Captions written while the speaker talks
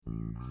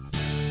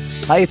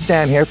Hi, it's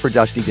Dan here for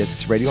Dusty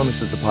Discs Radio, and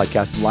this is the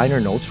podcast Liner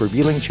Notes,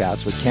 revealing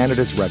chats with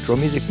Canada's retro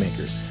music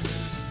makers.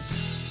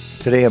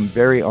 Today, I'm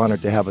very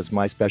honored to have as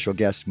my special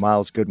guest,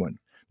 Myles Goodwyn.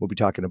 We'll be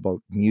talking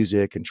about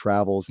music and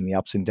travels and the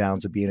ups and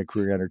downs of being a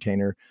career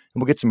entertainer,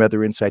 and we'll get some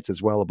other insights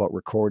as well about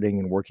recording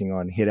and working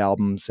on hit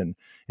albums and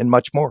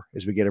much more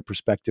as we get a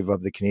perspective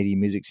of the Canadian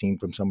music scene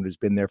from someone who's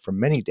been there for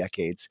many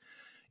decades.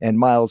 And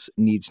Myles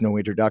needs no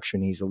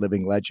introduction. He's a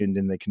living legend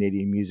in the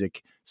Canadian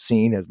music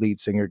scene as lead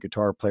singer,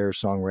 guitar player,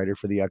 songwriter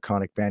for the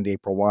iconic band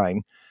April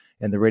Wine.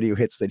 And the radio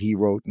hits that he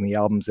wrote and the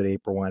albums that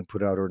April Wine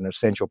put out are an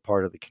essential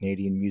part of the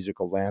Canadian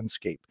musical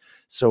landscape.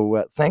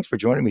 So thanks for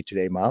joining me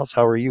today, Myles.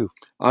 How are you?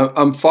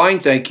 I'm fine,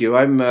 thank you.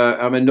 I'm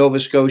in Nova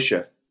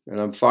Scotia, and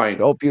I'm fine.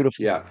 Oh,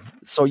 beautiful. Yeah.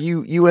 So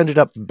you ended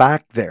up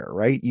back there,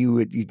 right?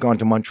 You'd gone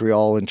to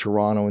Montreal and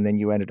Toronto, and then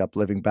you ended up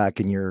living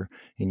back in your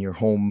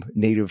home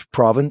native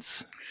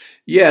province.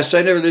 Yes,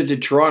 I never lived in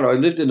Toronto. I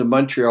lived in the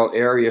Montreal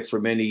area for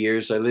many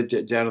years. I lived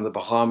down in the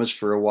Bahamas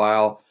for a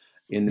while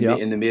in the Yeah.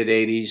 in the mid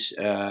 '80s,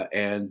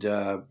 and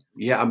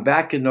yeah, I'm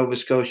back in Nova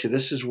Scotia.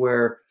 This is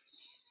where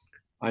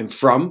I'm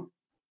from,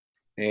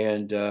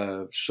 and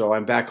so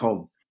I'm back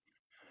home.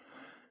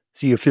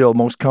 So you feel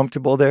most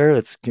comfortable there?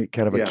 It's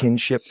kind of a Yeah,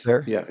 kinship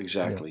there. yeah, Yeah.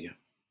 exactly. Yeah.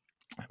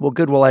 Well,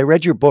 good. Well, I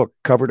read your book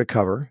cover to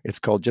cover. It's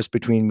called Just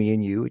Between Me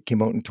and You. It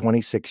came out in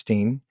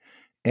 2016,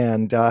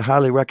 and I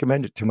highly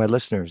recommend it to my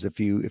listeners if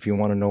you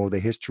want to know the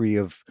history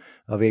of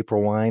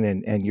April Wine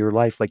and your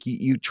life. Like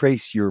you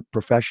trace your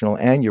professional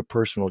and your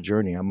personal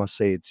journey. I must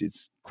say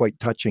it's quite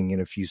touching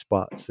in a few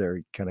spots there.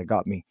 It kind of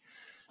got me,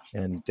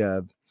 and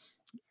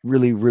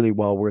really, really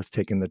well worth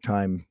taking the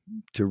time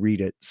to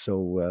read it.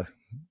 So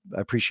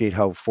I appreciate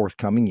how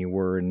forthcoming you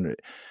were, and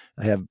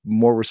I have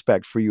more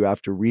respect for you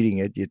after reading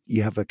it.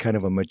 You have a kind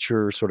of a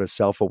mature sort of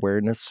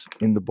self-awareness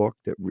in the book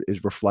that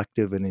is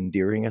reflective and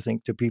endearing, I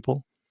think, to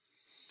people.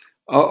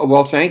 Oh,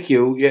 well, thank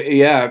you.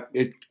 Yeah,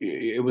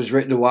 it was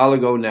written a while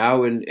ago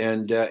now, and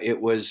it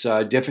was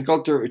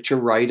difficult to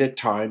write at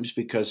times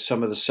because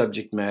some of the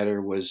subject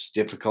matter was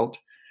difficult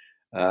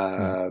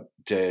Yeah.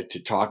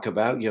 to talk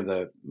about. You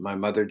know, my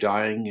mother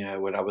dying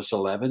when I was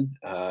 11,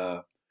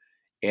 Yeah.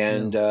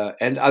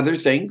 and other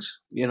things.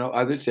 You know,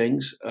 other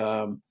things.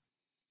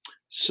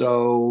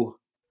 So.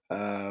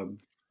 Um,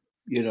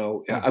 Yeah.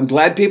 I'm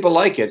glad people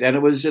like it, and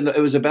it was a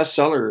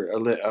bestseller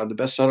on the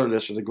bestseller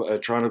list of the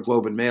Toronto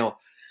Globe and Mail.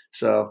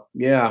 So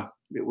yeah,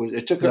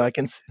 it Yeah, I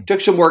can took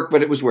some work,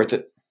 but it was worth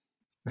it.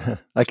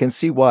 I can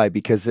see why,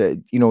 because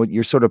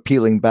you're sort of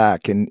peeling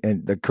back and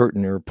the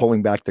curtain, or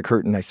pulling back the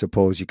curtain, I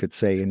suppose you could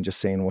say, and just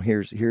saying, well,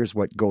 here's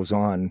what goes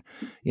on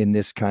in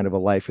this kind of a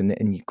life, and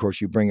of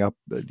course you bring up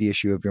the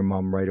issue of your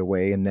mom right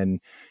away, and then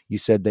you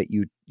said that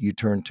you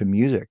turned to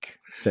music,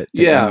 that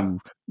Yeah, you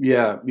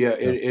yeah. yeah,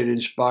 It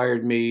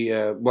inspired me.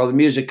 Well, the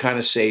music kind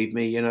of saved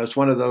me. You know, it's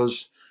one of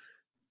those.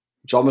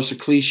 It's almost a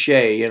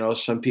cliche. You know,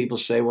 some people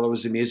say, "Well, it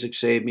was the music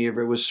saved me." If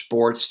it was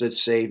sports that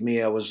saved me,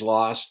 I was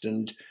lost,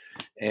 and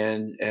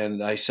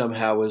I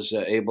somehow was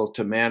able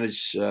to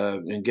manage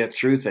and get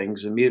through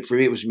things. And for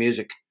me, it was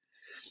music.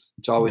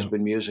 It's always yeah.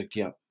 been music.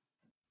 Yeah.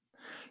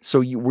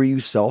 So were you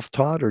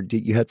self-taught, or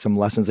did you had some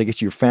lessons? I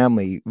guess your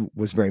family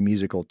was very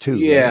musical too,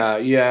 right? Yeah,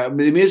 yeah.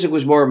 The music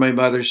was more on my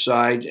mother's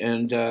side,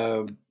 and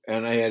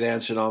I had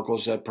aunts and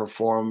uncles that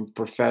performed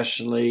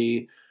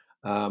professionally.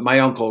 My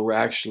uncle,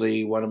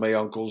 actually, one of my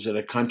uncles in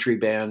a country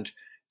band,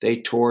 they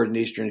toured in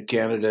Eastern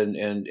Canada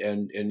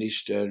and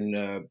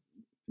Eastern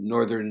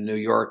Northern New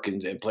York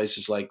and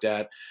places like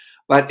that.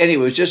 But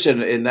anyway, it was just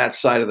in that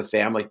side of the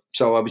family,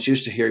 so I was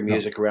used to hearing Yeah.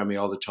 music around me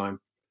all the time.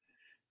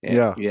 Yeah.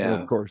 Well, of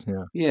Yeah, course.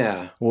 Yeah.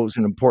 yeah. Well, it was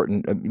an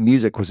important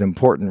music was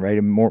important, right?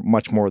 And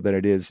much more than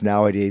it is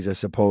nowadays, I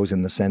suppose,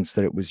 in the sense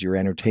that it was your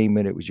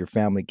entertainment, it was your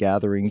family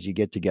gatherings. You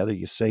get together,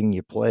 you sing,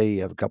 you play,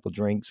 you have a couple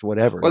drinks,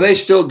 whatever. Well, It they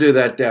just still do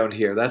that down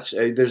here. That's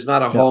there's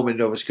not a yeah. home in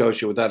Nova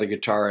Scotia without a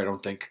guitar. I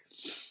don't think.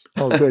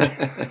 Oh, good.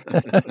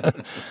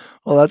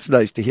 Well, that's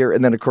nice to hear.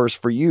 And then, of course,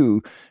 for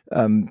you,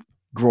 um,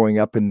 growing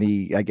up in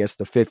I guess,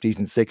 the 50s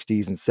and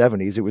 60s and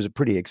 70s, it was a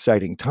pretty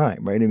exciting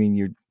time, right? I mean,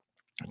 you're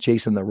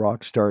chasing the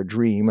rock star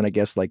dream, and I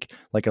guess like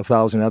a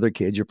thousand other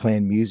kids, you're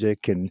playing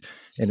music and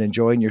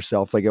enjoying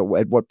yourself. Like at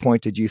what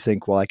point did you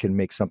think, well, I can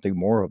make something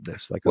more of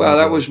this? Like Well,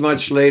 maybe that was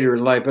much later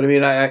in life, but I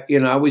mean,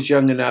 I was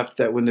young enough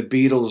that when the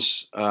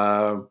Beatles,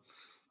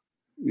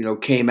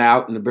 came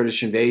out and the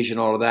British invasion,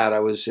 all of that, I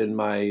was in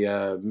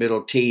my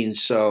middle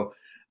teens, so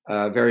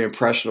very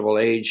impressionable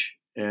age,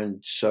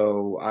 and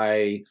so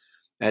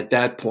at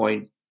that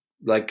point,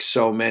 like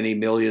so many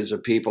millions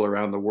of people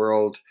around the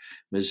world,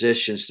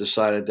 musicians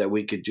decided that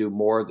we could do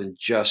more than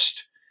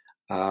just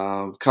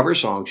cover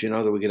songs. You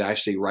know, that we could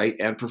actually write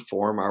and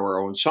perform our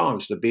own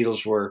songs. The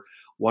Beatles were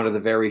one of the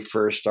very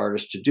first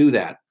artists to do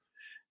that.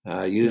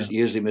 yeah,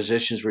 Usually,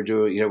 musicians were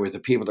doing, were the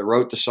people that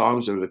wrote the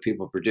songs, there were the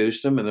people who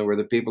produced them, and there were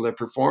the people that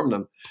performed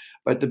them.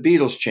 But the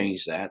Beatles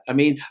changed that. I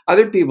mean,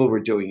 other people were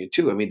doing it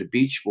too. I mean, the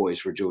Beach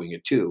Boys were doing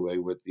it too. They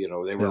were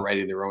yeah,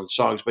 writing their own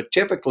songs, but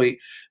typically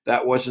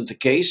that wasn't the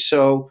case.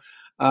 So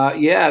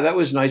Yeah, that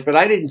was nice. But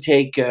I didn't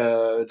take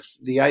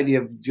the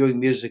idea of doing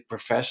music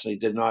professionally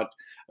did not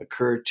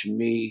occur to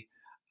me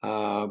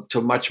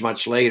till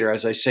much later.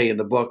 As I say in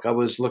the book, I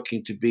was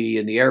looking to be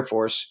in the Air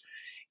Force,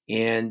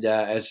 and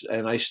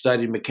I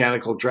studied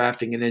mechanical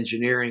drafting and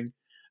engineering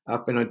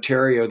up in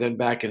Ontario, then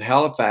back in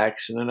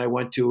Halifax, and then I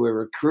went to a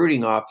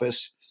recruiting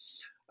office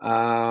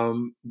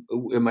um,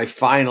 in my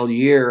final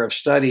year of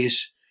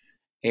studies.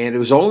 And it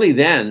was only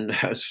then,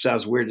 it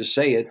sounds weird to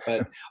say it,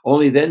 but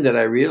only then did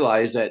I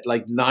realize that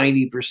like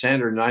 90%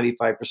 or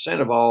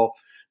 95% of all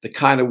the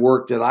kind of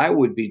work that I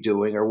would be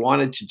doing or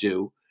wanted to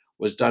do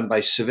was done by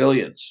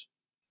civilians.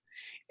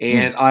 Mm,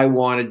 And I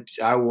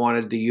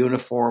wanted the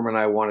uniform and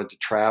I wanted to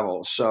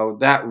travel. So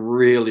that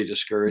really yeah.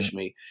 discouraged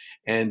me.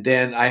 And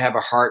then I have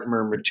a heart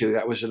murmur too.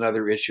 That was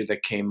another issue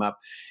that came up.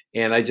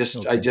 And I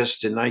Okay.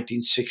 just in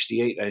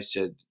 1968, I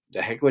said,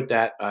 the heck with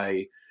that.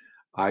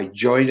 I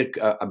joined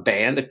a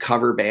band, a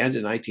cover band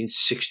in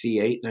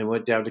 1968, and I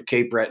went down to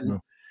Cape Breton,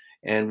 No.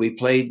 and we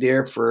played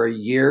there for a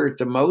year at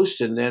the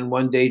most. And then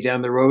one day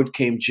down the road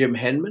came Jim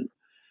Henman,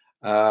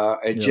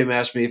 and Yeah. Jim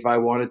asked me if I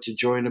wanted to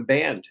join a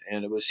band,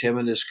 and it was him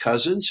and his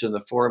cousins, and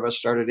the four of us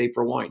started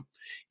April Wine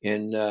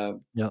in uh,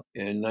 Yeah.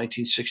 in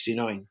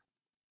 1969.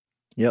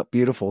 Yep,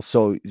 beautiful.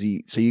 So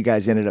you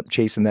guys ended up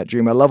chasing that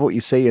dream. I love what you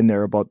say in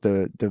there about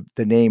the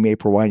name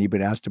April Wine. You've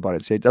been asked about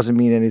it. Say it doesn't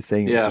mean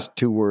anything. It was Yeah. just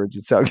two words.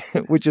 It's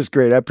which is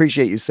great. I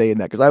appreciate you saying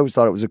that because I always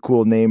thought it was a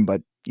cool name,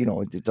 but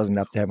it doesn't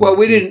have to have any Well,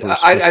 we deep didn't. or I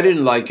special.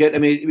 didn't like it. I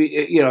mean,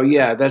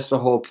 yeah, that's the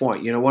whole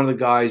point. One of the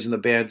guys in the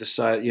band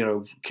decided,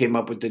 came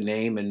up with the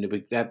name,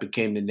 and that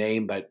became the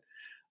name. But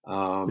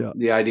Yeah.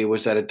 the idea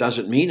was that it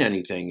doesn't mean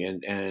anything,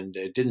 and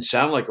it didn't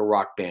sound like a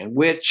rock band,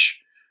 which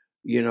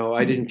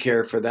I didn't Mm.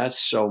 care for that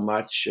so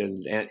much.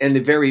 And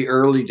the very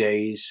early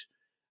days,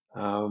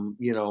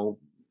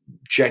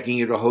 checking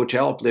into a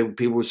hotel,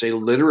 people would say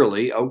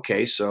literally,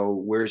 "Okay, so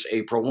where's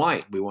April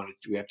Wine?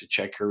 We have to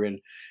check her in,"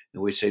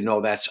 and we say,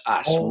 "No, that's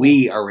us. Oh.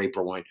 We are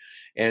April Wine."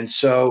 And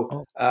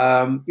so,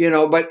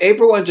 Oh. but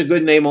April Wine's a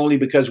good name only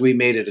because we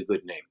made it a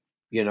good name.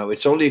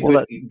 It's only a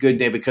Well, good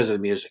name because of the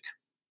music.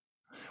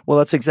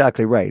 that's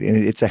exactly right, and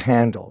it's a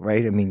handle,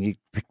 right? I mean, you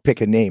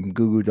pick a name,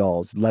 Goo Goo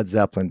Dolls, Led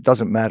Zeppelin. It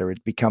doesn't matter.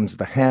 It becomes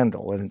the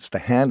handle, and it's the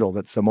handle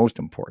that's the most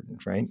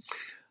important, right?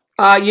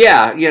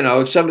 Yeah,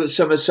 some of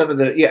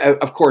the yeah,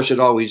 of course it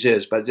always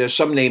is, but there's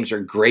some names are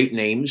great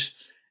names,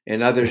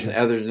 and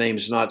other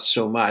names not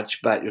so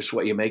much. But it's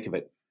what you make of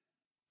it.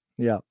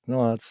 Yeah,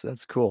 no,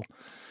 that's cool.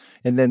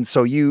 And then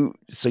so you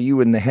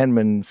and the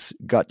Henmans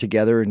got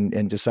together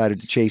and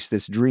decided to chase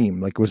this dream.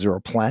 Like, was there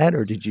a plan,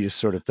 or did you just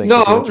sort of think,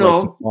 No, okay, let's write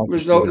some no, songs and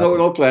there's see what no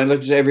happens? plan.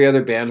 Like every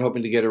other band,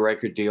 hoping to get a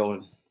record deal,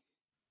 and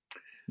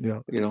Yeah.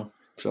 you know,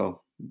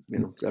 so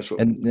that's what.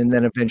 And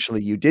then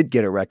eventually you did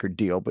get a record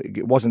deal, but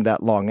it wasn't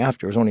that long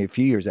after. It was only a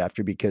few years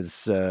after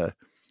because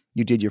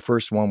you did your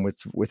first one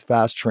with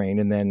Fast Train,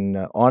 and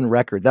then on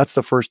record. That's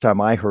the first time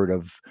I heard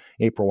of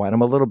April Wine.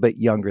 I'm a little bit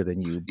younger than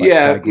you, but I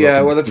Yeah, grew up yeah.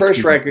 in the Well,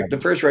 '60s and the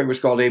 '70s. first record was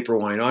called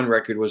April Wine. On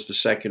Record was the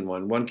second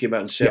one. One came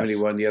out in Yes,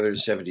 '71, the other in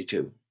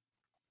 '72.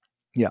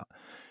 yeah,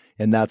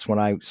 and that's when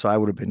I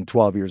would have been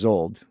 12 years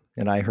old,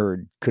 and I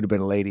heard "Could Have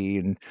Been a Lady"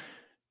 and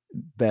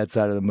Bad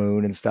Side of the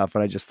Moon and stuff,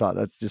 and I just thought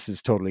this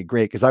is totally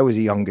great because I was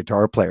a young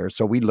guitar player,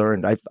 so we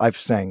learned. I've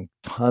sang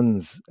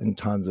tons and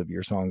tons of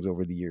your songs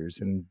over the years,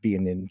 and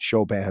being in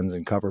show bands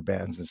and cover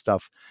bands and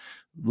stuff,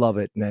 love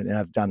it, and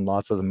I've done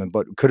lots of them.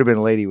 But Could Have Been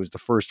a Lady was the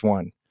first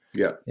one,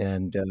 Yeah.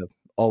 and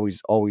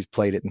always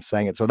played it and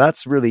sang it. So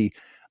that's really,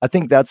 I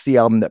think that's the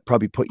album that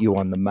probably put you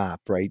on the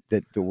map, right?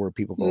 That the where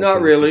people go, okay,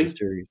 Not this is a really.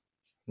 series.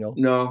 No,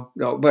 No,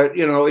 no. But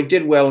it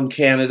did well in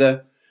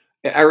Canada.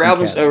 in Our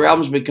Canada,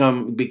 albums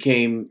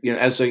became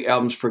as the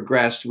albums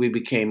progressed, we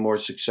became more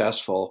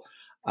successful.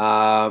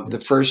 yeah, The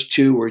first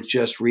two were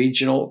just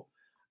regional.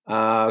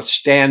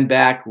 Stand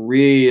Back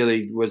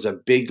really was a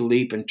big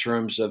leap in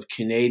terms of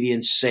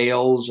Canadian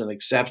sales and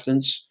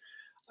acceptance.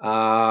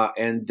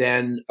 And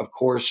then, of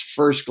course,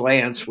 First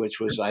Glance, which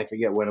was, I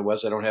forget when it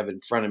was, I don't have it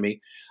in front of me,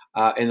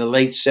 in the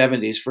late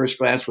 '70s, First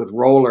Glance with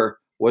Roller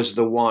was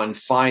the one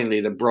finally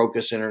that broke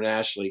us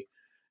internationally.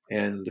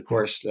 And of yeah.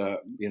 course,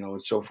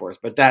 and so forth.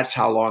 But that's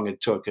how long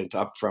it took, and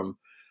up from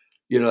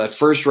that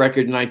first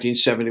record in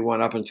 1971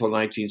 up until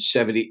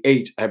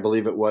 1978, I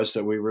believe it was,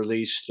 that we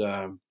released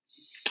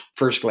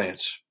First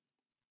Glance.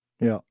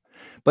 Yeah.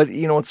 But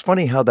it's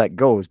funny how that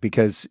goes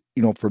because,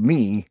 for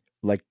me,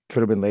 like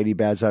Could Have Been Lady,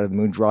 Bad Side of the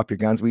Moon, Drop Your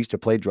Guns. We used to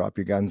play Drop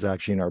Your Guns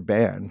actually in our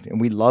band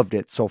and we loved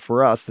it. So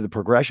for us, the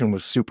progression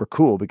was super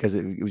cool because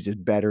it was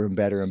just better and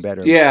better and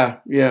better. Yeah,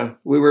 yeah,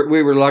 we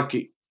were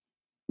lucky.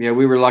 Yeah,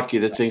 we were lucky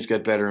that things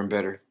got better and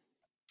better.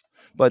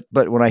 But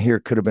when I hear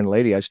Could Have Been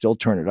Lady, I still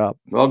turn it up.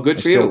 Well, I good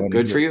for still you. want to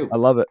Good hear for it. you. I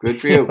love it. Good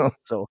for you.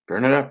 So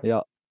Turn it up.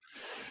 yeah.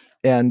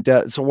 And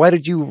so why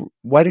did you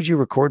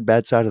record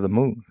Bad Side of the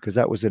Moon? Because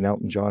that was an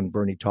Elton John,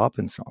 Bernie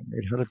Taupin song,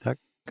 right? How did that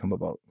come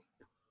about?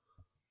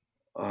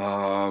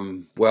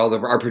 Well,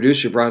 our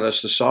producer brought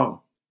us the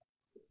song.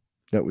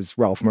 That was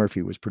Ralph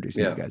Murphy was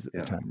producing you Yeah, guys at the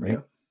yeah, time, right? yeah.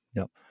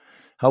 Yeah.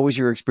 How was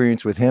your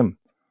experience with him?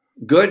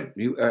 Good.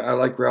 I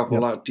like Ralph a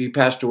Yep. lot. He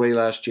passed away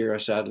last year,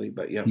 sadly,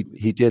 but yeah.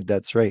 He did.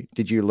 That's right.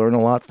 Did you learn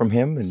a lot from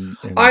him?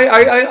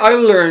 I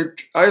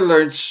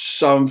learned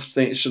some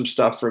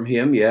stuff from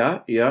him. Yeah,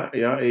 yeah,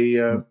 yeah.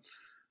 Mm,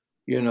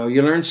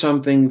 You learn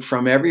something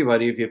from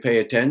everybody if you pay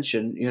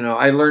attention.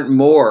 I learned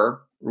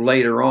more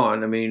later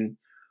on. I mean,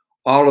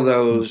 all of mm,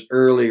 those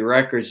early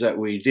records that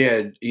we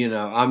did,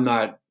 I'm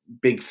not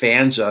big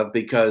fans of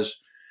because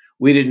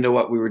we didn't know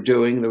what we were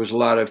doing. There was a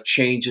lot of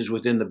changes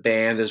within the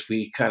band as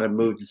we kind of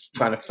moved,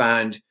 trying to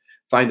find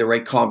the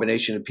right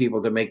combination of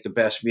people to make the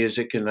best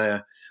music. And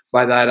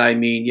by that I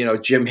mean,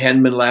 Jim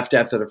Henman left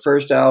after the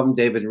first album.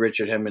 David and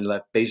Richard Henman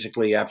left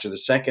basically after the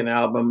second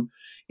album.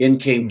 In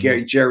came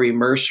mhm. Jerry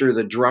Mercer,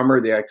 the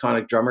drummer, the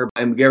iconic drummer,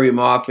 and Gary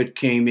Moffat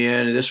came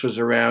in. And this was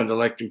around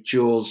Electric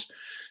Jewels.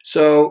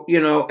 So,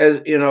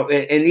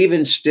 and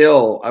even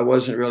still, I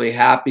wasn't really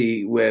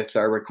happy with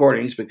our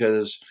recordings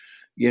because,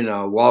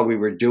 while we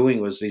were doing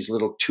was these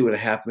little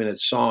 2.5 minute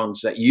songs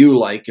that you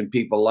like and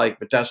people like,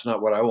 but that's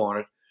not what I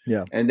wanted.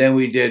 Yeah. And then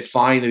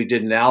finally we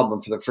did an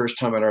album for the first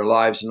time in our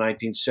lives in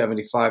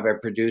 1975. I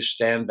produced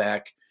Stand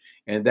Back.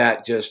 And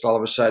that just all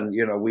of a sudden,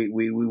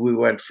 we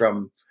went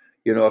from,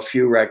 a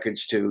few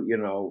records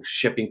to,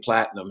 shipping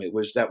platinum.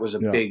 That was a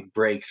Yeah. big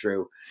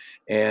breakthrough.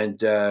 And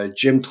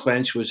Jim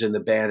Clench was in the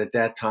band at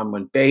that time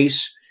on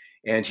bass.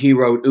 And he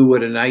wrote Ooh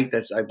What a Night,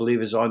 that's I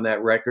believe is on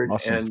that record.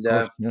 Awesome. Of And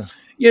course.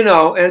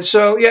 Yeah. and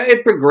so yeah,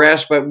 it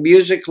progressed, but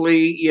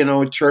musically,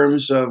 in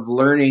terms of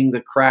learning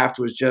the craft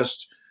was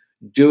just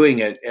doing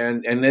it.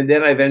 And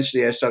then I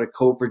started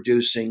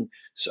co-producing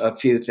a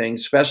few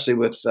things, especially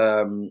with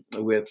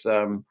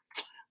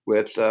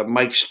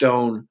Mike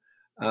Stone.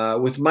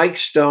 With Mike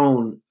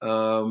Stone,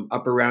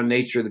 up around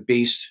Nature of the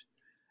Beast,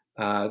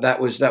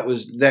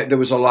 that there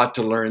was a lot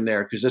to learn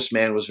there because this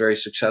man was very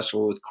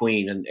successful with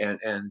Queen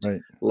and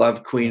Right. loved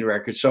Yeah. Queen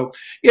records. So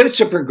yeah, it's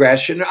a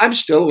progression. I'm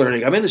still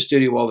learning. I'm in the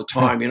studio all the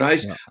time.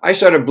 Yeah. I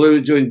started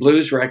doing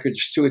blues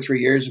records 2 or 3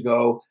 years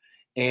ago,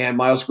 and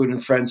Myles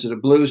Goodwyn Friends of the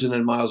Blues, and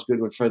then Myles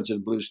Goodwyn Friends of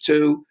the Blues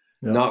 2.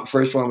 Yeah. Not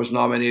first one was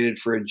nominated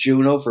for a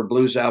Juno for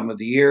Blues Album of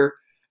the Year.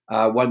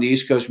 Won the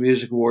East Coast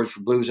Music Awards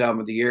for Blues Album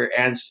of the Year,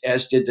 and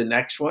as did the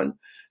next one.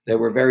 They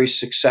were very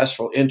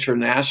successful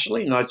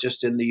internationally, not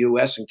just in the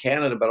U.S. and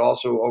Canada, but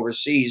also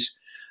overseas.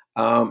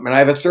 And I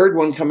have a third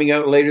one coming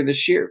out later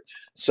this year.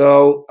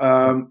 So,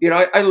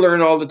 I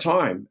learn all the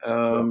time.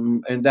 Yeah.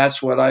 And that's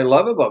what I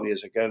love about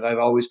music. And I've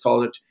always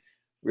called it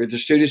the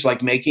studio's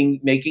like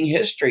making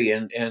history.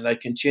 And I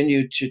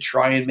continue to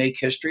try and make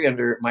history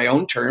under my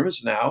own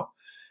terms now.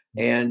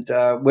 And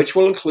which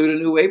will include a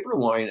new April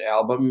Wine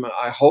album,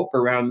 I hope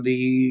around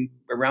the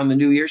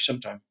new year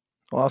sometime.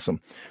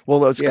 Awesome. Well,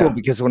 that's cool Yeah.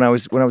 because when I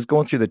was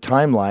going through the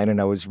timeline and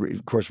I was,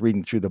 of course,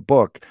 reading through the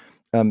book,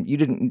 you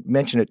didn't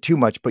mention it too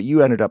much, but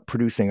you ended up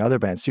producing other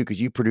bands too because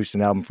you produced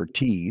an album for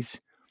Tease.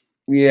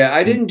 Yeah, I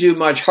And didn't do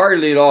much,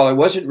 hardly at all. I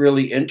wasn't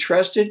really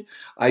interested.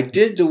 I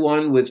did the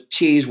one with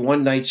T's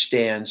One Night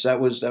Stands. That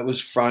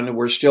was fun, and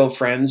we're still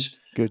friends.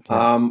 good.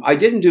 Yeah. I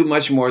didn't do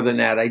much more than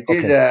that.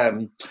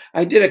 Okay.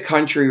 I did a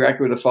country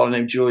record with a fellow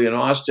named Julian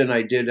Austin.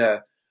 I did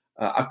a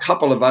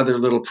couple of other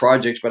little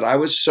projects, but I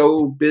was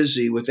so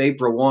busy with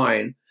April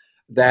Wine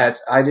that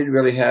I didn't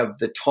really have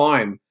the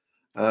time.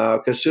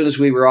 Because as soon as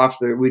we were off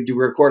we'd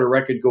record a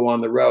record, go on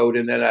the road,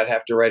 and then I'd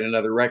have to write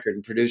another record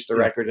and produce the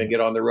Yes. record Yeah. and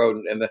get on the road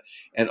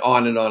and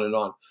on and on and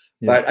on.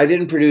 Yeah. But I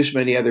didn't produce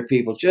many other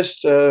people,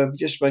 just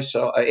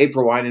myself,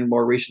 April Wine, and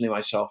more recently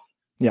myself.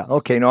 Yeah.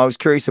 Okay. No, I was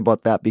curious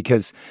about that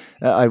because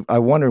I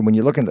wonder when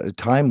you look at the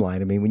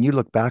timeline. I mean, when you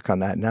look back on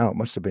that now, it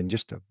must have been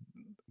just a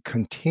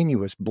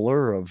continuous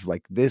blur of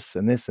like this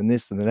and this and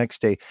this and the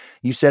next day.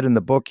 You said in the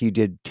book you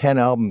did 10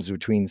 albums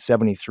between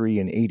 73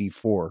 and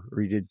 84,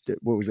 or you did,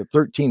 what was it,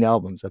 13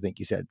 albums, I think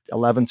you said,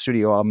 11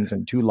 studio albums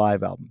and 2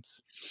 live albums.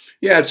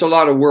 Yeah, it's a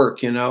lot of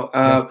work,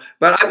 Yeah.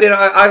 But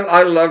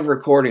I love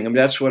recording. I mean,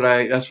 that's what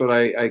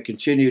I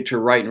continue to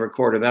write and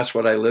record, and that's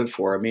what I live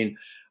for. I mean,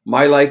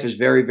 my life is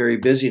very, very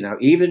busy now.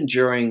 Even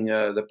during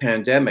the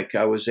pandemic,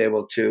 I was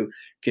able to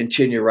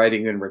continue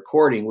writing and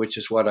recording, which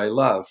is what I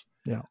love.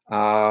 Yeah.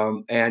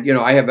 And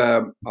I have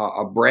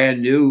a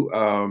brand new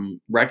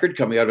record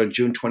coming out on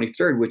June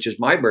 23rd, which is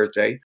my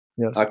birthday,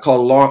 Yes.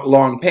 called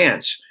Long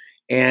Pants.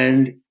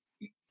 And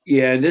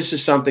yeah, this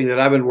is something that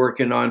I've been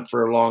working on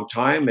for a long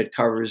time. It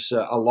covers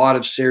a lot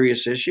of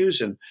serious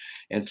issues and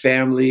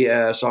family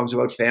songs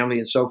about family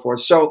and so forth.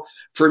 So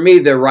for me,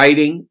 the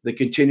writing, the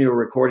continual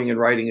recording and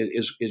writing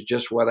is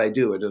just what I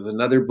do. There's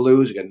another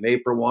blues, I got an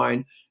April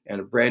Wine,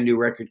 and a brand new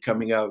record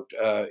coming out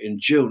in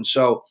June.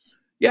 So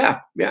yeah,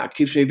 it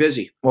keeps me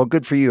busy. Well,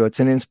 good for you.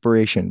 It's an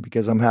inspiration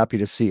because I'm happy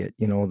to see it.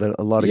 You know, that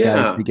a lot of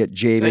guys, they Yeah, get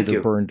jaded thank or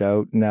you. burned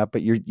out and that,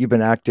 but you've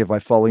been active. I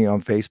follow you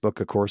on Facebook.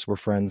 Of course, we're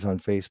friends on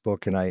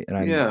Facebook, and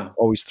I'm Yeah.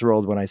 always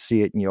thrilled when I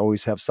see it, and you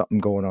always have something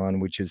going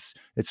on,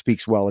 it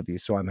speaks well of you.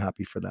 So I'm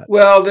happy for that.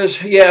 Well,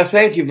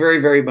 thank you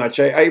very, very much.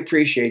 I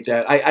appreciate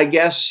that. I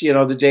guess,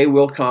 the day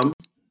will come.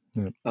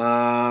 Yeah.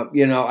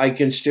 I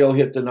can still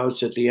hit the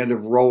notes at the end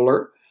of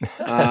Roller.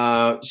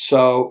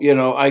 So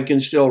I can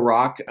still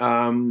rock.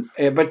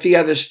 But the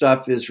other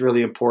stuff is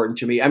really important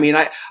to me. I mean,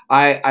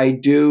 I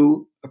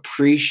do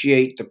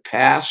appreciate the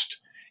past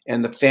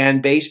and the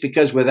fan base,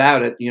 because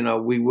without it,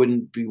 we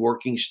wouldn't be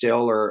working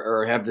still,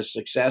 or have the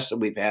success that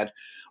we've had.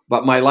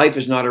 But my life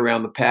is not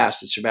around the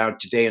past; it's about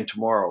today and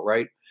tomorrow,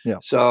 right? Yeah.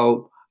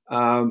 So.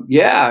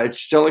 Yeah,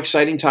 it's still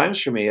exciting times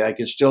for me. I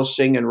can still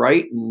sing and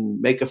write and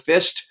make a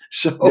fist.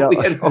 So, Yeah.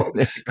 There you go.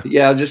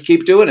 yeah, I'll just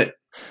keep doing it.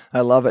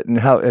 I love it.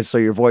 And so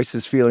your voice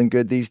is feeling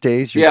good these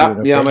days? You're Yeah,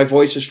 doing yeah, okay? my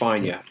voice is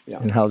fine. Yeah. Yeah,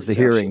 yeah, And how's the it's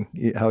absolutely.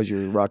 hearing? How's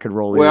your rock and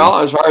roll Well,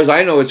 ears? as far as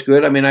I know, it's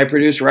good. I mean, I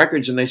produce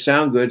records and they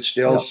sound good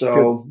still, Yeah, good.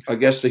 so I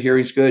guess the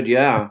hearing's good.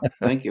 Yeah,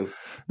 thank you.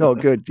 No,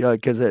 good. Yeah,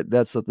 because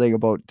that's the thing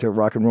about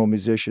rock and roll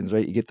musicians,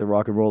 right? You get the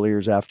rock and roll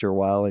ears after a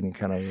while, and you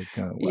kind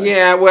of what?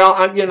 Yeah,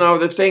 well,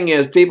 the thing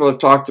is, people have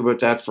talked about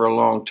that for a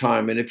long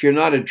time, and if you're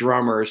not a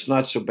drummer, it's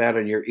not so bad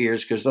on your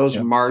ears, because those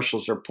Yeah.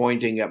 marshals are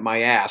pointing at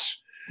my ass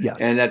Yes.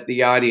 and at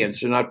the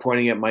audience. They're not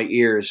pointing at my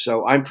ears,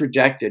 so I'm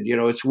protected.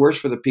 It's worse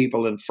for the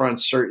people in front,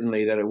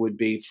 certainly, than it would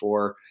be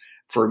for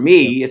Yeah.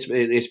 me.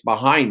 It's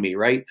behind me,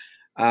 right?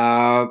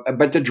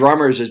 But the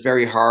drummers is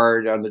very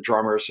hard on the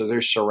drummers, so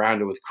they're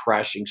surrounded with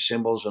crashing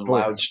cymbals and Oh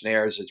loud yeah.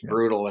 snares. It's Yeah.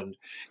 brutal,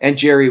 and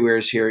Jerry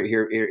wears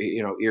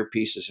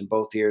earpieces in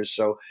both ears.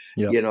 So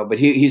Yeah. but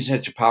he's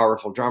such a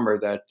powerful drummer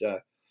that Oh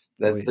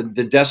that yeah.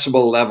 the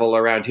decibel level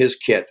around his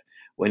kit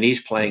when he's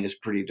Yeah. playing is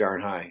pretty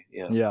darn high.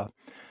 Yeah. Yeah.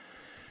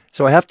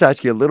 So I have to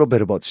ask you a little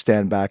bit about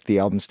Stand Back, the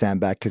album Stand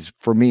Back, because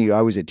for me,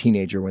 I was a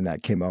teenager when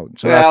that came out.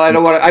 So Well,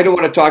 that's I don't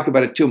want to talk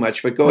about it too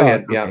much, but go no,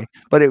 ahead. it's Yeah. okay.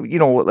 But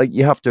like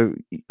you have to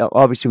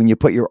obviously when you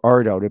put your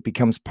art out, it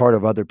becomes part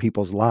of other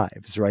people's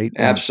lives, right?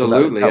 And so that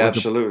Absolutely, that was a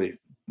absolutely.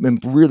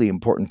 really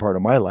important part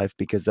of my life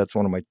because that's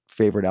one of my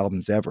favorite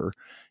albums ever,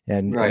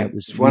 and it Right.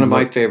 was It's one of my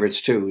reload.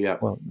 favorites too. Yeah.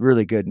 Well,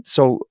 really good.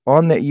 So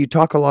on that, you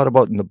talk a lot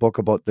about in the book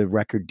about the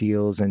record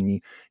deals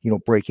and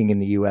breaking in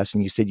the U.S.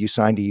 And you said you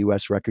signed a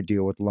U.S. record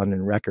deal with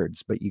London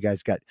Records, but you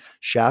guys got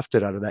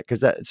shafted out of that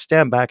because that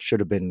Stand Back should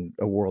have been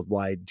a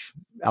worldwide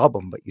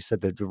album, but you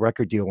said that the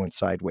record deal went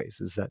sideways.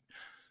 Is that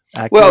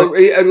accurate?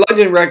 Well,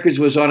 London Records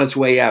was on its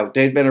way out.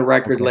 They'd been a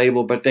record Okay.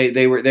 label, but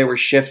they were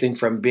shifting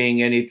from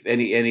being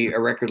any a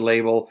record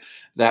label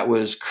that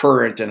was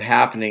current and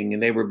happening,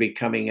 and they were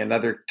becoming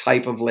another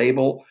type of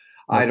label.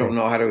 I Okay. don't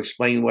know how to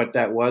explain what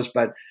that was,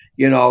 but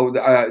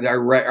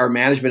our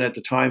management at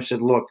the time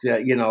said, "Look,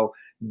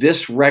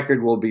 this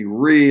record will be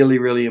really,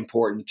 really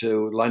important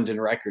to London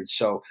Records,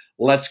 so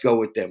let's go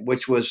with them,"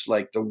 which was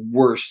like the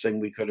worst thing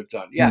we could have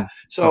done. Yeah, Mm,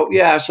 so okay.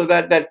 yeah, so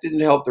that didn't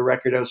help the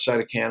record outside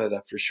of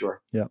Canada for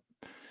sure. Yeah.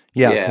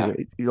 Yeah,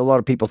 because Yeah. a lot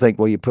of people think,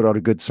 well, you put out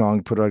a good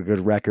song, put out a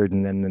good record,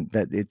 and then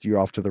you're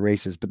off to the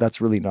races. But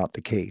that's really not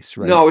the case,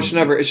 right? No, it's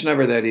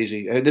never that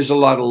easy. There's a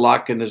lot of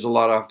luck, and there's a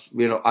lot of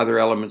other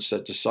elements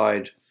that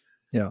decide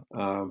Yeah.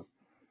 um,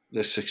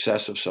 the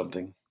success of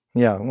something.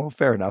 Yeah, well,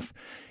 fair enough.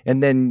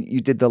 And then you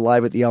did the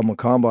live at the Alma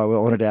Combo. I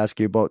wanted to ask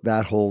you about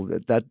that whole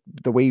that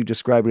the way you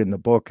describe it in the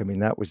book. I mean,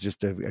 that was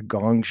just a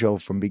gong show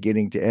from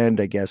beginning to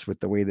end, I guess, with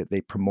the way that they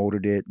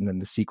promoted it, and then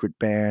the secret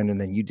band, and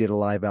then you did a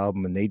live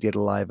album, and they did a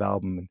live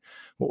album. And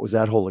what was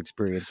that whole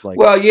experience like?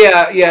 Well,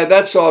 yeah,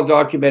 that's all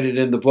documented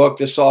in the book.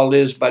 This all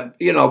is, but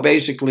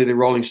basically, the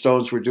Rolling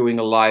Stones were doing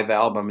a live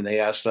album, and they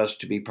asked us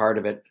to be part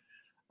of it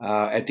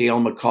at the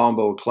Elma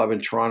Combo Club in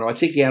Toronto. I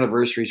think the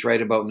anniversary is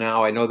right about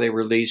now. I know they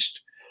released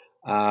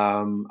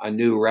a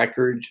new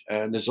record,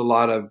 and there's a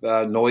lot of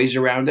noise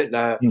around it.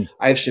 Mm,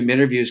 I have some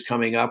interviews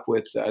coming up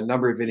with a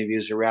number of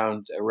interviews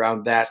around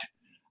that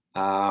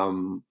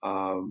um,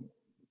 um,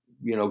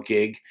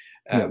 gig,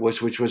 yeah,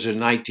 which was in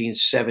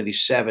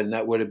 1977.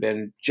 That would have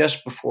been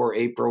just before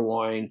April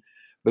Wine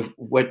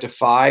went to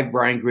five.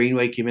 Brian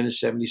Greenway came in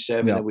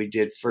 77, yeah, and we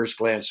did First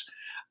Glance.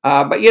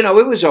 But it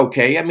was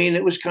okay. I mean,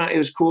 it was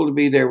cool to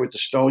be there with the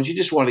Stones. You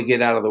just want to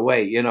get out of the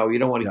way. You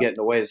don't want to yeah. get in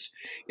the way.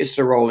 It's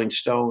the Rolling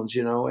Stones.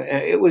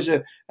 It was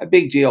a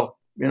big deal.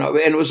 And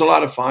it was a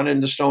lot of fun.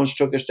 And the Stones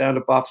took us down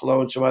to Buffalo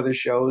and some other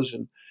shows,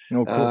 and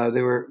Oh, cool.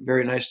 they were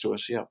very nice to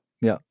us. Yeah,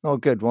 Yeah. Oh,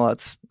 good. Well,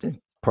 that's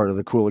part of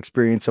the cool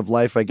experience of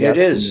life, I it guess.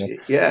 is.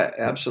 Yeah,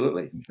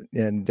 absolutely.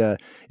 And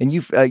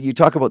you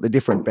talk about the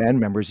different band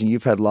members, and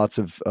you've had lots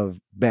of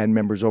band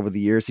members over the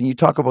years, and you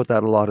talk about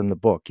that a lot in the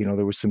book.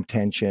 There was some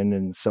tension,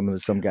 and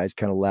some guys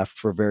kind of left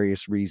for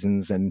various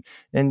reasons, and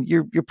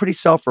you're pretty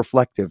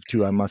self-reflective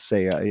too, I must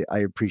say. I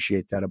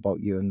appreciate that about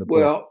you in the book.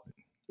 Well,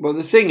 well,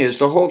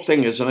 the whole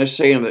thing is, and I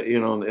say in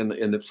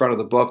the front of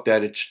the book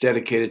that it's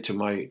dedicated to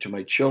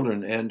my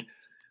children, and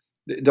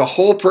the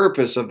whole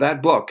purpose of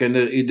that book, and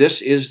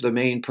this is the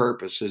main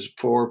purpose, is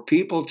for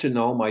people to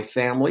know my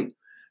family,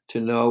 to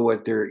know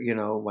what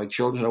my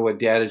children know what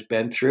Dad has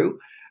been through,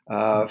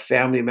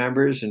 family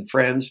members and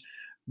friends.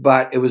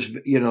 But it was,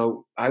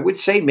 I would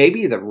say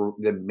maybe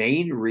the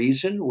main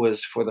reason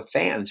was for the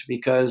fans,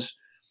 because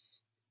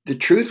the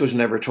truth was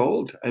never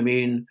told. I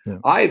mean, Yeah.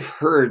 I've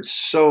heard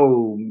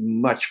so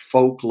much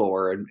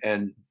folklore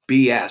and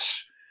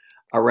BS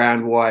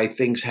around why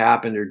things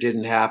happened or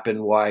didn't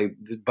happen, why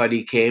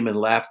Buddy came and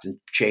left and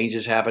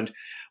changes happened.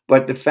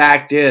 But the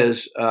fact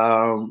is,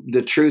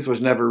 the truth was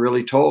never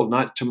really told,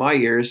 not to my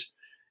ears.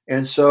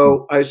 And Mm.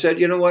 so I said,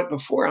 you know what?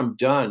 Before I'm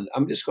done,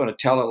 I'm just going to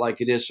tell it like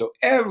it is, so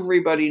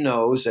everybody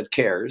knows that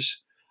cares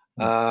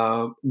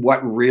Yeah.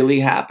 what really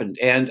happened.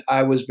 And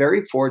I was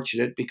very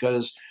fortunate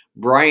because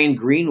Brian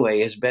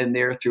Greenway has been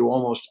there through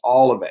almost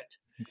all of it.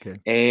 Okay.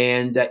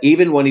 And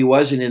even when he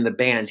wasn't in the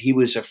band, he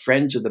was a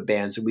friend of the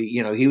band. So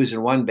he was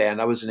in one band.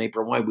 I was in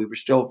April Wine. We were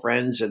still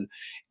friends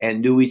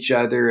and knew each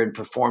other and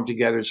performed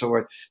together and so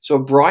forth. So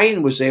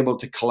Brian was able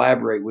to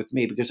collaborate with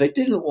me because I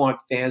didn't want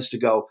fans to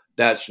go,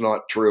 "That's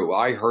not true.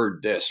 I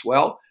heard this."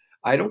 Well,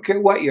 I don't care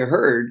what you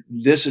heard.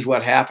 This is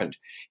what happened.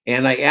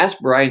 And I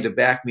asked Brian to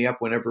back me up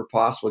whenever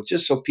possible,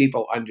 just so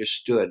people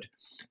understood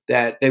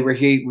that they were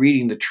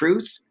reading the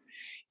truth,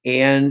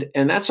 and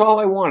that's all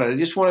I wanted. I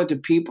just wanted the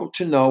people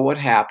to know what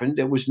happened.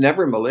 It was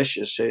never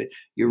malicious. You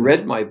Yeah.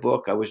 read my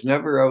book. I was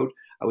never out.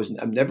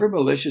 I'm never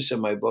malicious in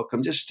my book.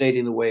 I'm just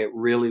stating the way it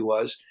really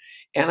was.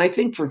 And I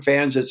think for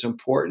fans, it's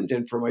important,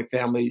 and for my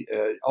family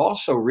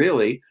also,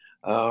 really,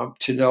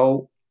 to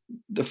know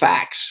the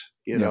facts.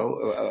 Yeah.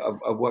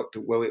 Of what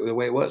the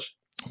way it was.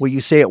 Well,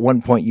 you say at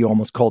one point you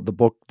almost called the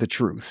book "The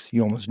Truth."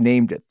 You almost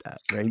named it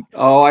that, right?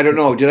 Oh, I don't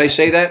know. Did I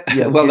say that?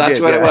 Yes, Well, you that's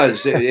did. what it Yeah.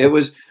 was. It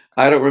was.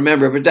 I don't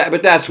remember,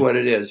 but that's what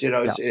it is.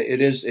 Yeah. It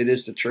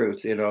is the truth.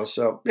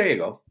 So there you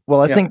go.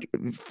 Well, I Yeah. think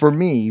for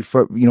me,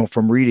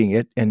 from reading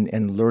it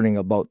and learning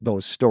about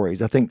those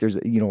stories, I think there's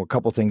a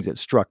couple things that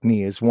struck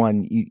me. Is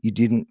one, you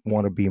didn't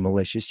want to be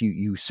malicious.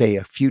 You say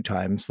a few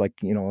times, like,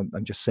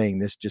 I'm just saying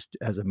this just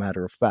as a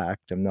matter of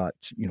fact. I'm not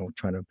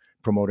trying to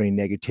promote any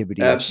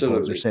negativity, I suppose,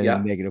 or Absolutely. say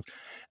anything Yeah. negative.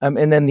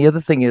 And then the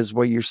other thing is,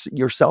 well,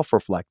 you're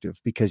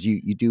self-reflective, because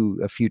you do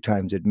a few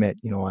times admit,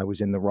 I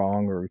was in the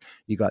wrong, or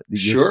you got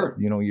Sure.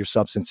 your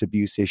substance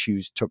abuse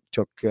issues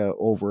took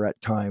over at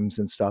times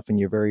and stuff, and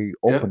you're very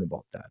Yeah. open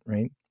about that,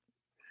 right?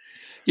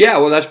 Yeah.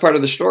 Well, that's part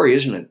of the story,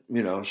 isn't it?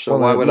 So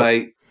Well, why would yeah,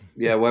 I?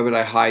 Yeah. Why would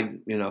I hide?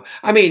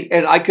 I mean,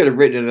 and I could have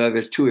written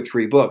another 2 or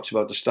 3 books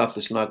about the stuff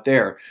that's not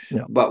there,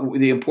 yeah, but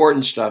the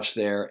important stuff's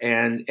there,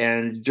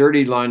 and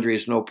dirty laundry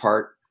is no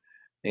part,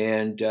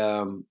 and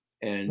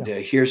yeah,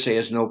 hearsay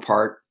is no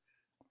part.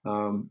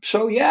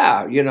 So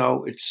yeah,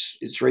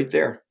 it's right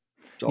there.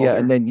 It's all yeah.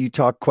 And there. then you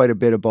talk quite a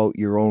bit about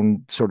your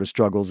own sort of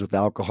struggles with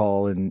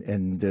alcohol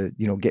and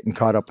getting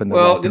caught up in the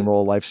rock Well, and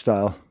roll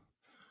lifestyle.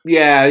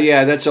 yeah,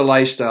 yeah, that's a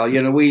lifestyle.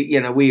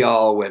 We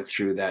all went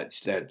through that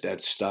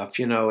stuff.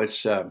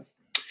 It's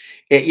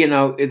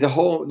the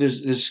whole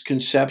there's this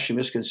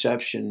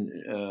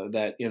misconception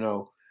that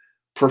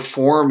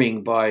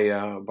performing by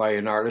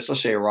an artist,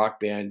 let's say a rock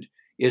band,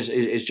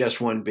 is just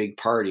one big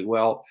party.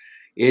 Well,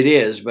 it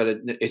is, but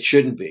it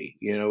shouldn't be.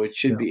 It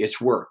should Yeah, be. It's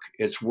work.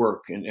 It's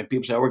work. And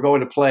people say, "Oh, we're going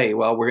to play."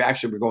 Well, we're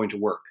going to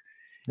work.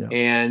 yeah,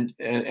 And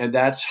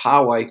that's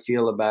how I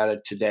feel about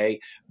it today.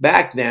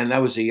 Back then, I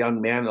was a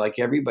young man like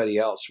everybody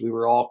else. We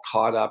were all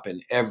caught up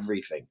in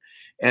everything.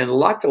 And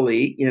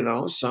luckily,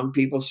 some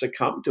people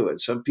succumb to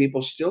it. Some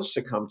people still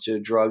succumb to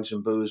drugs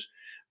and booze.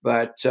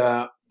 But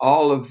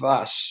all of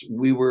us,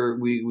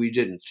 we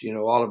didn't.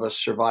 All of us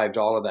survived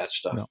all of that yeah.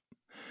 stuff.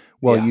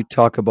 Well, Yeah. you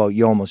talk about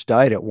you almost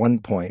died at one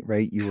point,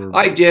 right? You were,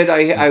 I did.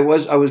 yeah, I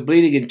was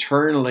bleeding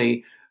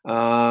internally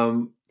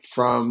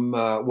from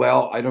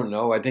well, I don't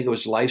know. I think it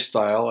was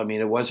lifestyle. I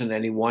mean, it wasn't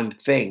any one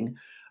thing,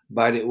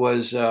 but it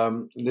was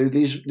there are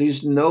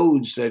these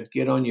nodes that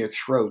get on your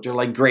throat. They're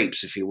like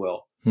grapes, if you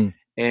will, hmm,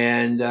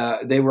 and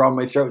they were on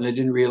my throat, and I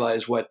didn't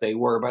realize what they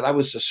were. But I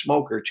was a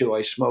smoker too.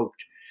 I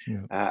smoked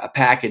yeah, a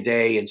pack a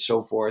day and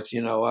so forth.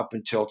 Up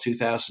until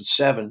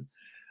 2007.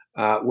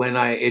 When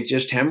it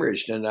just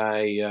hemorrhaged, and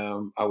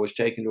I was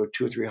taken to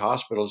 2 or 3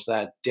 hospitals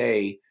that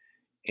day,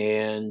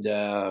 and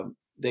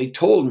they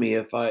told me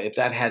if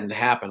that hadn't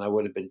happened, I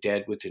would have been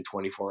dead within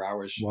 24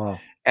 hours. wow,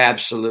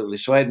 Absolutely.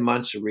 So I had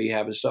months of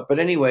rehab and stuff. But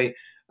anyway,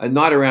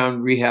 not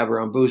around rehab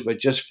around booze, but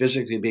just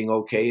physically being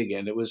okay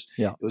again.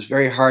 yeah, It was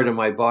very hard on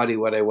my body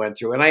what I went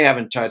through, and I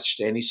haven't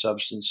touched any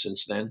substance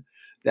since then.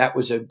 That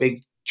was a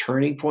big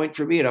turning point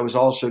for me, and I was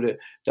also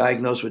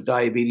diagnosed with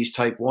diabetes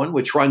type 1,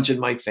 which runs in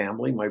my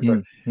family. hmm,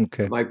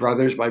 okay, My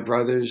brothers,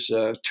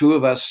 2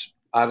 of us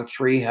out of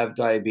 3 have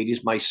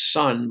diabetes. My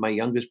son, my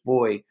youngest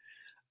boy,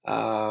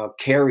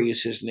 Carrie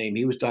is his name.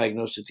 He was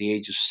diagnosed at the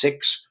age of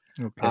 6.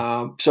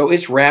 okay, So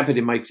it's rampant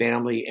in my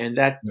family, and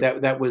that yeah,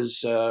 that that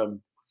was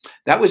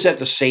that was at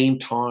the same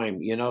time.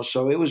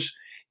 So it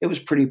was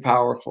pretty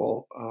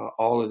powerful.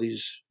 All of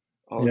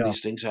yeah,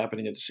 these things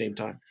happening at the same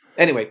time.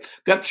 Anyway,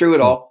 got through it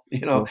cool, all.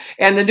 cool,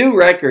 And the new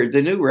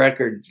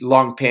record,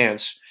 Long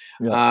Pants.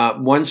 yeah,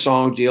 One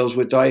song deals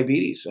with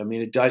diabetes. I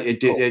mean, cool,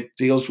 it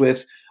deals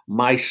with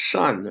my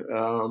son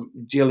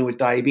dealing with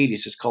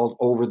diabetes. It's called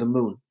Over the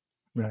Moon.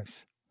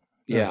 nice,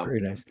 Yeah,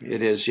 very nice.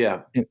 it is.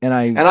 Yeah. And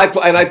I, And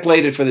I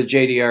played it for the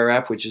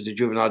JDRF, which is the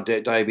Juvenile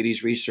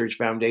Diabetes Research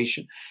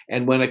Foundation.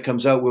 And when it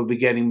comes out, we'll be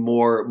getting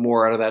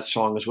more out of that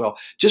song as well.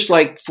 Just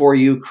like for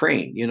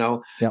Ukraine, yeah,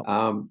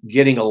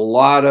 getting a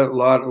lot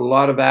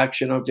of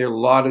action out there, a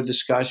lot of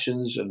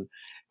discussions,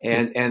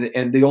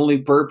 and the only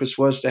purpose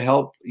was to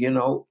help,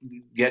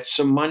 get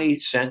some money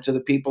sent to the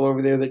people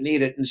over there that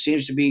need it, and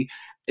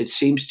it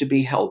seems to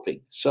be helping.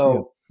 Yeah.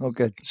 So Oh,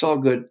 good. it's all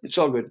good. It's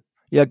all good.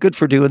 Yeah, good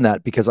for doing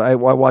that because I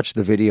watched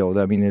the video.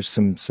 I mean, there's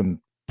some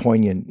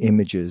poignant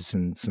images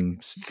and some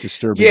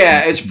disturbing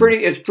Yeah, things.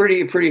 it's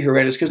pretty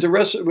horrendous because the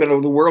rest of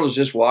the world is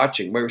just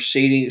watching. We're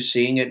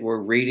seeing it, we're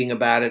reading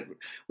about it,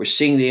 we're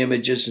seeing the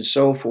images and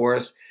so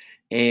forth,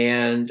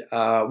 and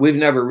we've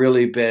never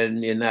really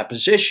been in that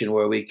position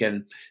where we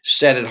can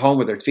sit at home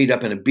with our feet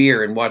up in a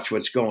beer and watch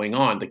what's going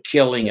on, the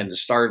killing Yeah. and the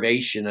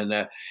starvation and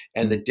the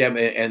and the Mm. dem-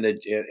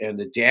 and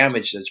the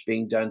damage that's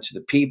being done to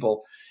the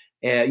people.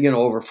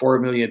 Over 4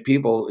 million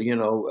people,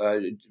 Yeah.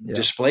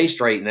 displaced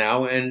right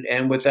now,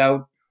 and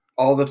without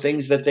all the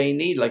things that they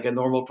need, like a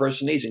normal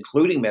person needs,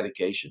 including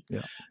medication.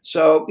 Yeah.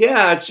 So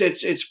yeah,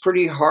 it's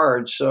pretty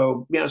hard.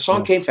 So yeah, the song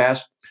Yeah. came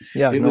fast.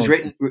 Yeah. It was No.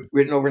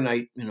 written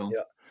overnight. Yeah.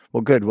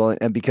 Well, good. Well,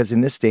 and because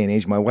in this day and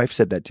age, my wife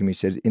said that to me.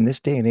 Said, in this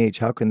day and age,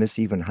 how can this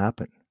even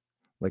happen?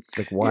 Like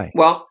Yeah, why?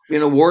 well,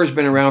 war has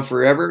been around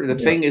forever. The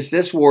Yeah. thing is,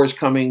 this war is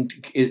coming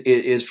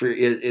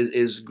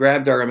is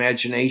grabbed our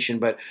imagination,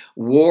 but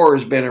war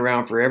has been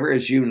around forever,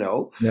 as you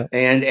know. Yeah.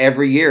 And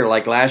every year,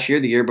 like last year,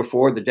 the year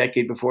before, the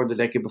decade before, the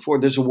decade before,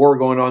 there's a war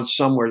going on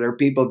somewhere. There are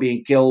people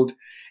being killed,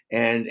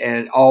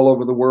 and all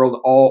over the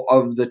world, all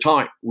of the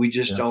time. We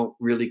just Yeah. don't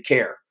really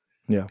care.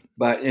 Yeah.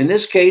 But in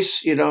this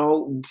case,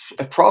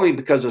 probably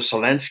because of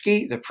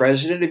Zelensky, the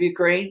president of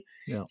Ukraine,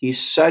 Yeah. he's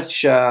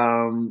such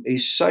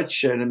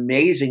an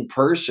amazing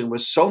person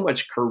with so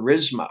much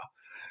charisma,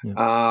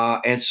 Yeah.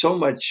 and so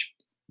much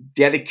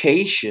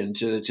dedication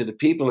to the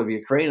people of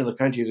Ukraine and the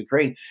country of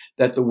Ukraine,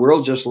 that the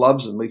world just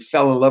loves him. We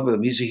fell in love with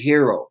him. He's a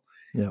hero,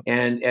 Yeah.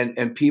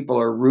 and people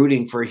are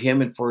rooting for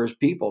him and for his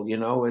people.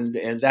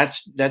 And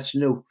that's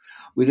new.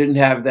 We didn't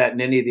have that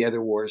in any of the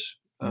other wars.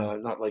 Yeah.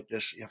 Not like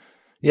this. Yeah.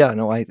 Yeah,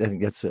 no, I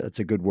think that's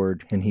a good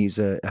word, and he's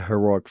a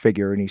heroic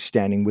figure, and he's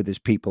standing with his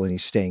people, and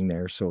he's staying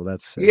there. So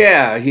that's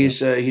Yeah,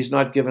 yeah, he's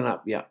not given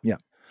up. Yeah. yeah.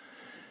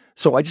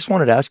 So I just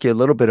wanted to ask you a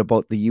little bit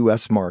about the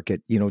U.S.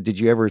 market. Did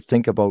you ever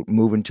think about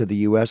moving to the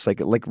U.S.?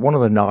 Like one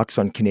of the knocks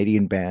on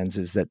Canadian bands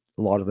is that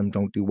a lot of them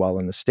don't do well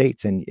in the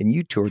States, and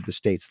you toured the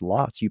States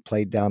lots. You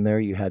played down there.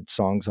 You had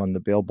songs on the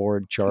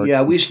Billboard chart Yeah,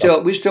 and we stuff.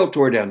 still we still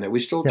tour down there.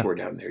 We still Yeah, tour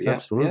down there. Yeah, yeah.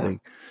 absolutely.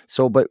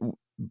 So,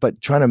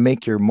 but trying to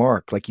make your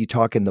mark, like you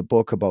talk in the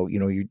book about,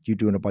 you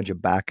doing a bunch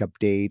of backup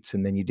dates,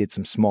 and then you did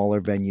some smaller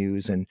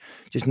venues, and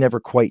just never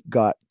quite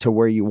got to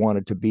where you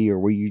wanted to be or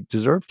where you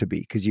deserved to be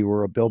because you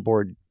were a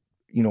Billboard,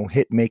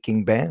 hit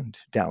making band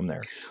down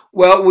there.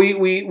 Well, we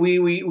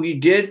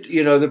did.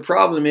 The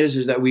problem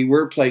is that we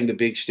were playing the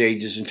big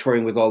stages and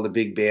touring with all the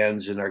big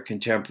bands and our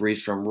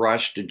contemporaries, from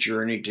Rush to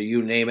Journey to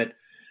you name it.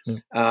 Yeah.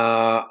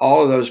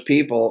 All of those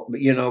people,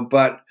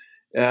 but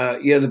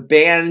the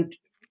band,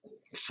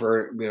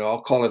 for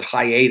I'll call it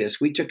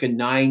hiatus. We took a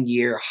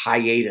 9-year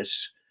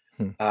hiatus.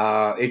 Hmm.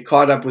 It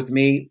caught up with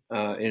me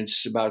in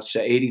about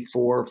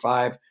 84 or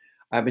 5.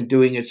 I've been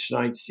doing it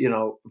since,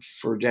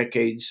 for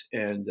decades,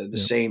 and the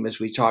Yeah. same as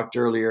we talked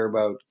earlier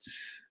about,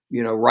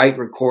 write,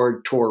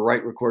 record, tour,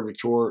 write, record,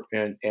 tour,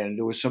 and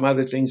there was some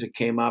other things that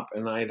came up,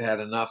 and I'd had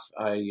enough.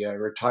 I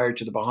retired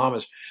to the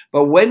Bahamas.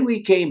 But when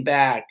we came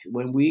back,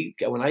 when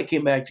I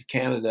came back to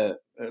Canada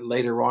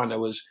later on, I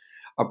was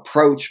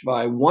approached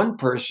by one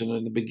person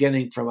in the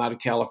beginning from out of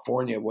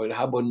California.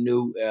 How about a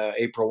new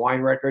April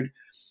Wine record?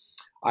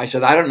 I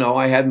said, I don't know.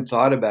 I hadn't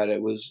thought about it.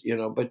 It was,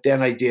 but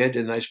then I did,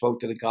 and I spoke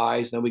to the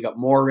guys. And then we got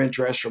more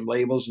interest from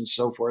labels and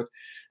so forth.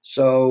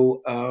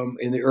 So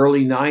in the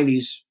early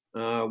 '90s,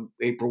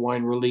 April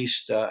Wine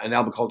released an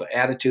album called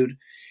Attitude,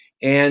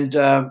 and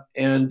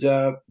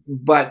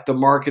but the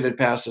market had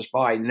passed us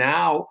by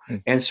now, Hmm.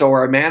 and so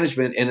our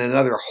management, in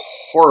another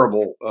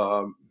horrible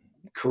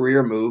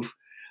career move,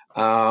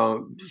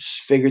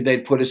 figured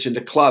they'd put us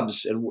into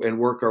clubs and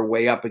work our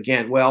way up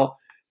again. Well,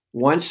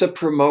 once the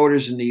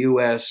promoters in the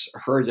U.S.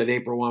 heard that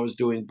April One was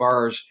doing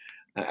bars,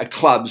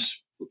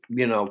 clubs,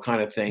 kind of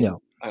Yeah. thing.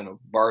 I don't know,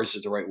 bars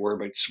is the right word,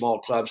 but small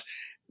clubs.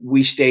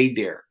 We stayed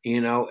there,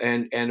 and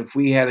if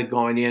we had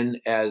gone in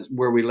as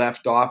where we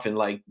left off and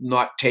like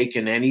not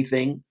taken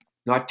anything,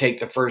 not take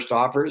the first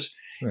offers,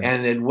 Right.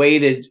 and then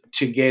waited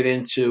to get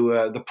into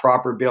the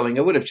proper billing,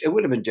 it would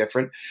have been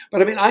different.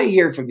 But I mean, I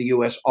hear from the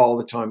U.S. all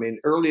the time. I mean,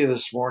 earlier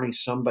this morning,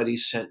 somebody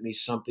sent me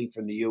something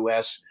from the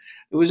U.S.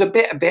 It was a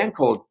band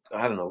called,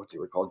 I don't know what they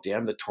were called,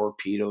 Damn the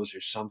Torpedoes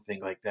or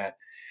something like that.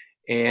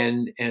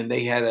 And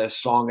they had a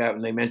song out,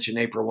 and they mentioned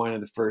April Wine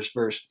in the first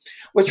verse.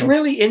 What's Oh,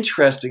 really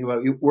interesting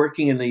about you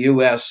working in the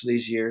U.S.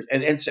 these years,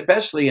 and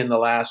especially in the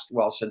last,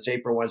 since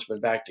April Wine's been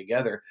back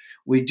together,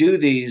 we do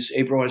these.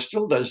 April Wine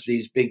still does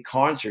these big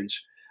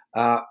concerts.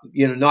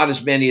 Not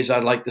as many as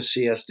I'd like to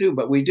see us do,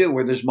 but we do,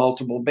 where there's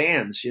multiple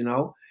bands. yeah.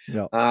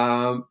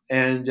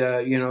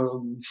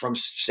 From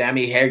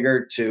Sammy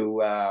Hagar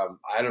to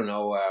I don't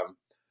know,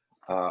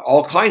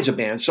 all kinds of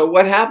bands. So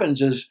what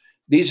happens is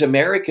these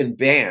American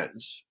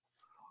bands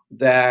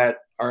that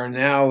are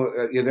now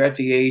they're at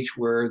the age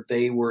where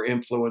they were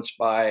influenced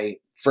by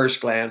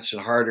First Glance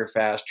and Harder,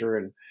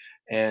 Faster,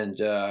 and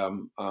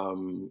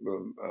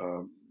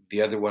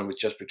the other one was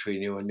Just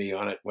Between You and Me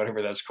on it,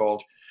 whatever that's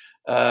called,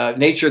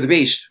 Nature of the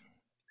Beast,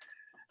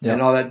 Yeah.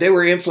 and all that. They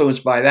were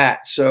influenced by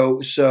that.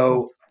 So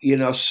so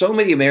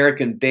many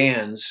American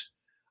bands,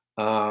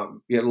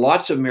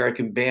 lots of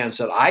American bands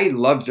that I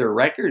loved their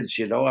records.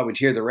 I would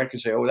hear the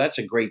records, say, "Oh, that's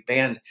a great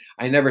band."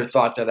 I never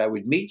thought that I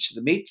would meet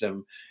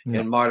them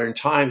Yeah. in modern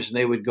times, and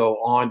they would go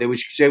on. They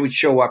would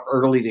show up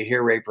early to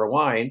hear April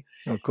Wine,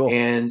 Oh, cool.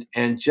 and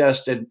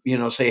just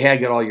say, "Hey, I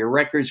got all your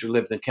records. We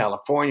lived in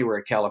California. We're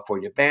a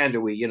California band,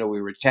 and we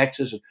were in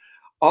Texas, and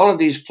all of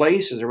these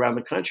places around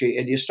the country."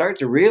 And you start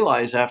to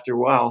realize after a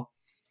while.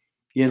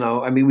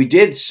 I mean, we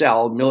did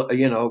sell,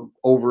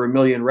 over 1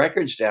 million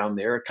records down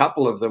there. A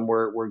couple of them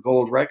were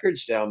gold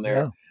records down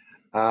there,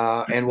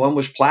 Yeah. and one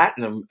was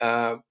platinum.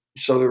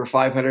 So there were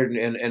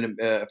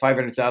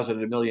 500,000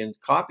 and 1 million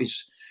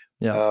copies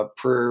Yeah.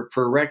 per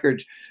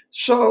record.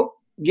 So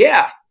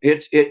yeah,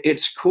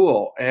 it's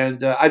cool,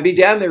 and I'd be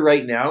down there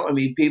right now. I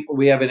mean,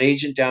 we have an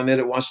agent down there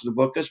that wants to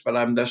book us, but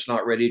I'm just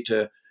not ready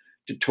to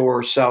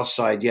tour South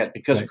Side yet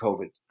because of Right.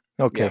 COVID.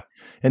 Yeah. Okay.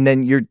 And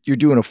then you're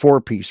doing a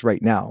 4-piece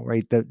right now,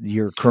 right? That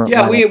your current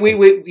Yeah,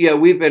 lineup.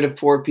 we've been a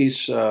 4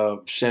 piece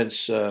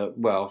since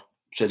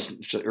since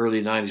the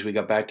early '90s. We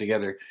got back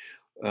together.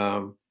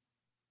 Um,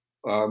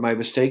 am I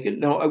mistaken?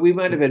 No, we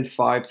might have been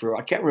five for.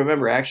 I can't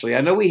remember actually.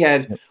 I know we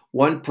had Yep.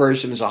 one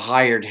person as a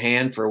hired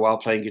hand for a while,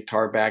 playing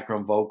guitar,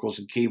 background vocals,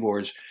 and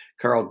keyboards.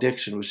 Carl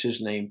Dixon was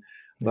his name.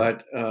 Yeah.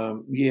 But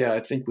yeah, I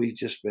think we've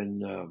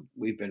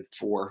been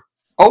four.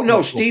 Oh no, Oh,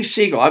 cool. Steve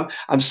Siegel.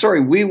 I'm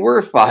sorry, we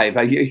were five.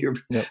 Yep.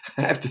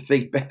 I have to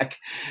think back.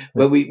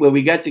 Yep. When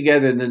we got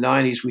together in the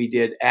 '90s, we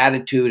did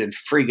Attitude and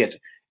Frigate,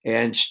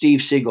 and Steve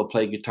Siegel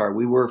played guitar.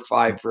 We were Yep.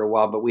 five for a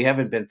while, but we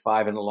haven't been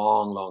five in a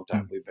long, long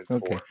time. Mm. We've been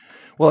Okay. four.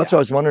 Well, that's Yeah. what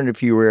I was wondering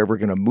if you were ever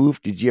going to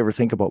move. Did you ever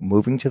think about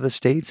moving to the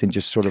States and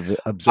just sort of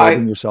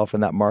absorbing I yourself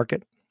in that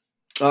market?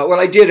 Well,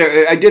 I did.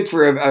 I did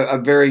for a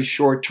very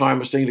short time. I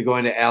was thinking of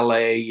going to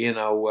L.A.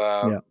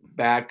 Yeah.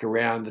 Back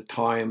around the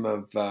time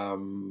of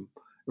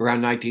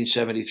around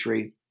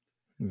 1973.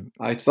 Mm.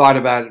 I thought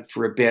about it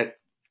for a bit,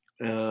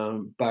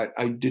 but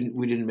I didn't.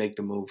 We didn't make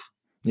the move.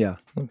 Yeah.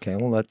 Okay.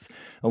 Well,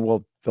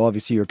 well.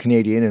 Obviously, you're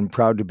Canadian and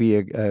proud to be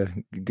a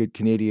good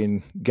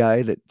Canadian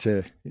guy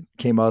that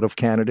came out of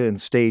Canada and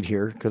stayed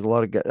here because a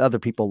lot of other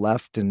people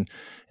left and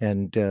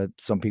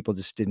some people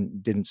just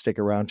didn't stick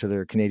around to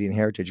their Canadian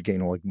heritage.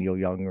 Again, like Neil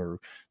Young, or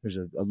there's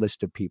a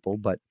list of people,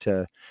 but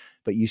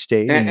you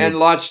stayed and And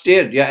you're lots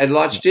did. Yeah, and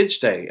lots yeah, did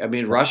stay. I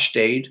mean, yeah, Rush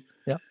stayed.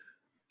 yeah,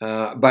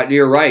 But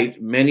you're right.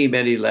 Many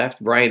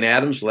left. Brian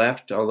Adams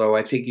left, although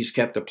I think he's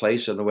kept a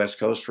place on the West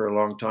Coast for a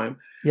long time.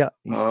 yeah.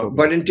 He's still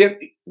But back in there.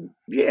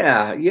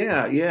 yeah.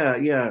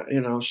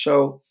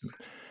 So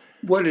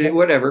Well,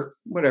 whatever.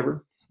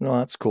 no,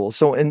 that's cool.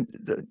 So, and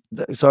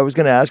so I was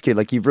going to ask you,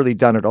 like, you've really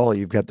done it all.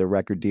 You've got the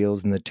record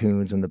deals and the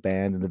tunes and the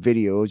band and the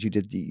videos.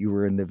 You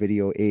were in the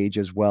video age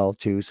as well,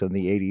 too. So in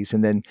the '80s,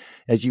 and then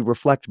as you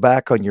reflect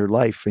back on your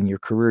life and your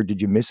career,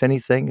 did you miss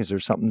anything? Is there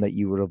something that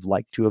you would have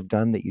liked to have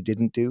done that you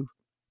didn't do?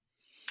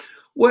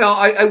 Well,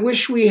 I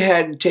wish we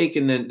had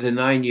taken the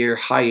 9 year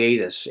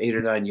hiatus, 8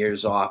 or 9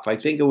 years off. I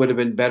think it would have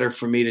been better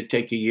for me to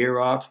take a year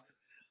off,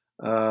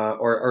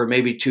 or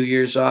maybe 2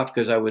 years off,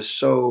 because I was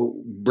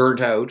so burnt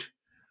out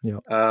Yeah,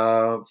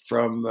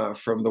 from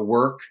the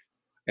work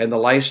and the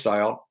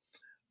lifestyle,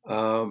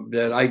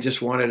 that I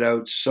just wanted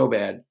out so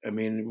bad. I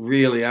mean,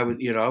 really, I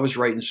was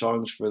writing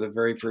songs for the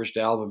very first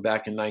album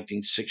back in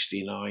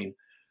 1969,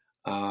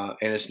 and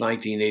it's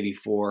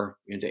 1984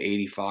 into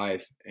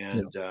 '85, yeah,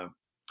 and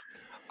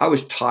I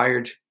was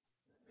tired.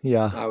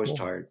 yeah. I was Well,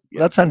 tired. Yeah.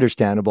 that's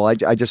understandable. I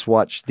just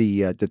watched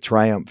the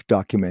Triumph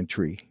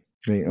documentary.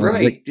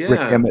 Right.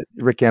 Yeah.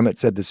 Rick Emmett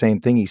said the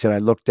same thing. He said, "I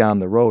looked down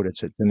the road.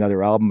 It's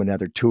another album,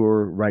 another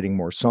tour, writing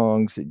more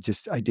songs.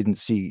 I didn't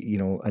see,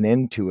 an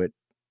end to it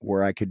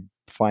where I could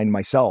find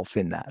myself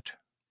in that."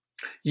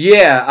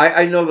 Yeah.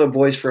 I know the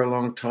boys for a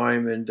long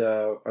time, and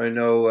I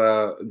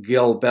know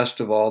Gil Best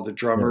of all, the Yeah,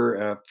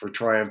 drummer for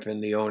Triumph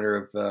and the owner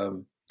of yeah,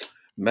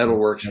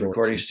 Metalworks Metalworks.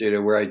 Recording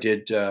Studio, where I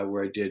did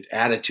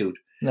Attitude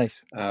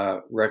Nice.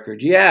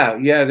 record. Yeah,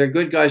 they're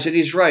good guys, and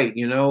he's right.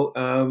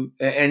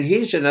 And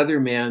he's another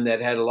man that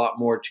had a lot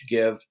more to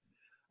give.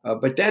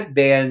 But that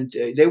band,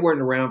 they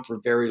weren't around for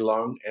very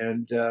long,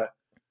 and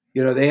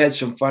they had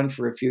some fun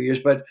for a few years.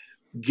 But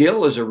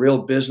Gil is a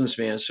real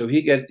businessman, so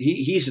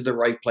he's in the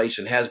right place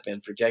and has been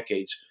for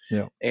decades.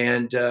 Yeah,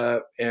 And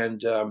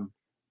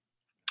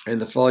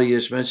the fellow you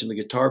just mentioned, the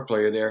guitar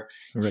player there,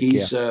 Rick. Yeah,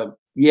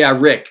 he's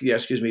Rick. Yeah,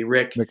 excuse me,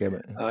 Rick. Rick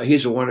Emmett.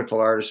 He's a wonderful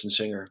artist and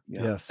singer.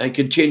 Yeah, Yes. and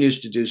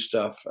continues to do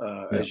stuff,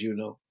 Yeah. as you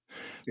know.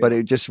 But Yeah,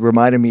 it just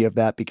reminded me of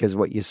that because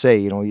what you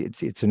say,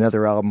 it's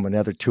another album,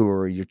 another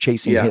tour. You're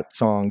chasing yeah, hit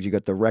songs. You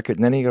got the record,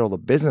 and then you got all the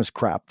business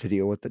crap to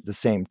deal with at the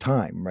same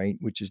time, right?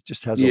 Which is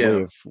just has a way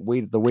yeah. of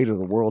the weight of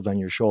the world on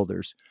your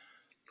shoulders.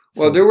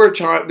 Well, So there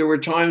were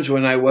times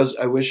when I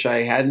wish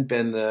I hadn't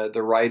been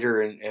the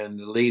writer and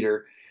the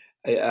leader,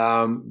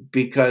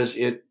 because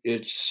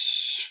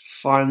it's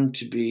fun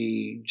to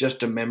be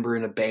just a member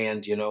in a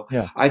band.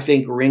 Yeah. I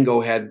think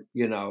Ringo had,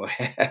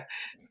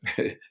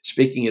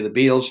 speaking of the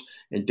Beatles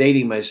and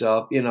dating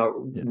myself, Yeah.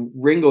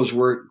 Ringo's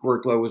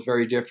workload was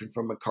very different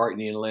from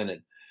McCartney and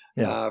Lennon,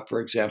 Yeah.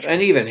 for example, Sure.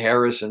 and even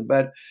Harrison.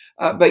 But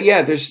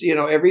yeah, there's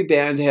every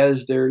band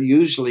has their,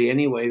 usually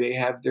anyway, they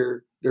have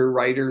their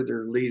writer,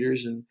 their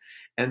leaders,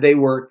 and they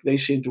work. They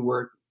seem to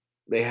work.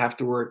 They have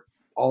to work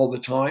all the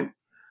time,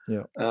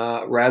 Yeah.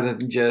 rather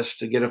than just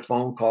to get a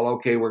phone call.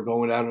 Okay, we're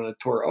going out on a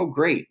tour. Oh,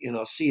 great!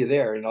 See you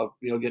there, and I'll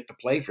get to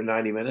play for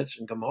 90 minutes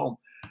and come home.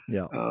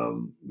 Yeah.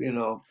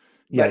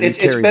 Yeah. But You it's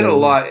carry been that a over.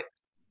 lot.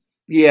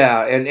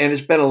 Yeah, and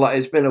it's been a lot.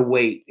 It's been a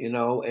weight,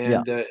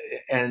 Yeah.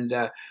 and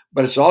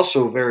but it's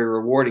also very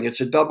rewarding.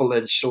 It's a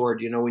double-edged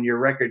sword. When your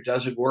record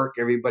doesn't work,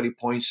 everybody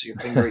points your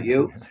finger at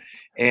you,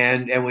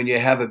 and when you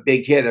have a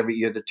big hit,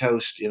 you're the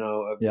toast, Yeah.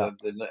 of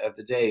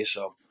the day.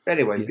 So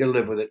anyway, Yeah. you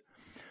live with it.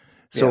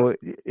 Yeah. So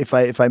if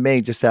I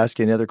may just ask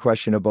you another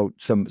question about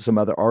some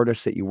other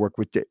artists that you work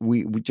with.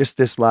 We just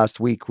this last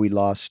week we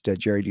lost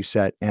Jerry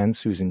Doucette and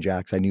Susan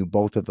Jacks. I knew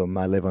both of them.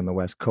 I live on the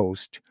West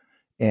Coast,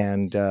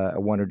 and I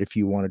wondered if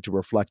you wanted to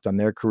reflect on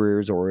their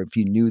careers or if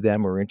you knew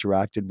them or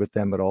interacted with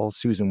them at all.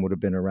 Susan would have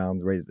been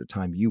around right at the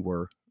time you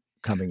were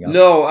coming up.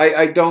 No,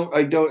 I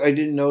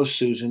didn't know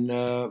Susan.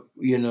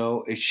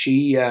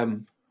 She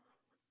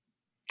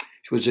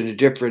was in a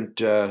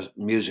different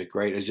music,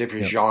 right? A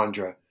different Yeah.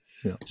 genre.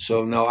 Yeah.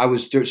 So no, I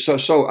was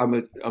so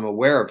I'm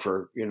aware of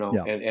her,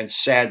 Yeah. and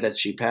sad that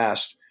she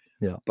passed,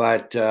 Yeah.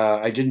 but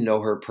I didn't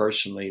know her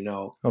personally,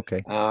 no.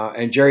 Okay.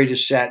 And Jerry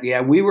just sat.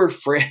 Yeah, we were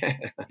friends.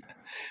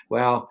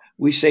 Well,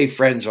 we say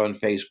friends on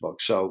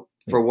Facebook, so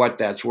Yeah. for what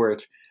that's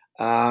worth,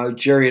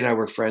 Jerry and I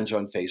were friends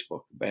on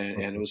Facebook, and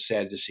it Okay. was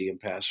sad to see him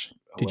pass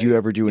Did you away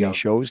ever do any young.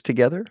 shows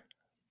together?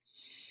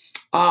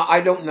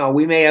 I don't know.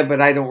 We may have,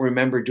 but I don't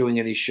remember doing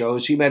any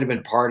shows. He might have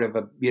been part of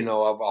of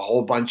a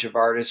whole bunch of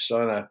artists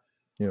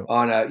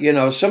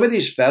Yeah. some of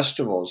these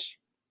festivals,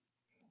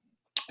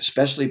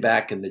 especially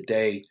back in the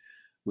day.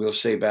 We'll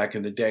say back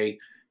in the day,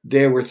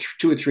 they were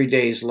 2 or 3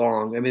 days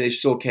long. I mean, they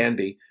still can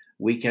be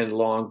weekend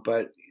long,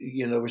 but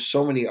there were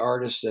so many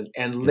artists, and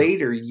Yeah.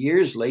 later,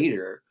 years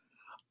later,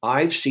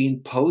 I've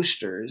seen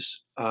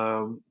posters,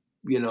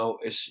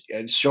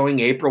 it's showing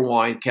April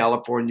Wine,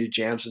 California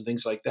jams, and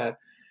things like that,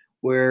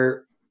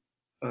 where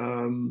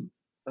um,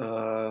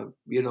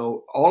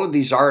 all of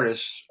these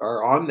artists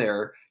are on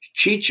there.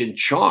 Cheech and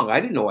Chong. I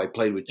didn't know I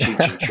played with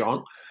Cheech and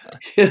Chong.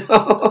 you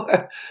know,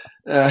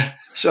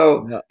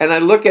 so Yeah. and I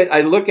look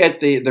at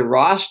the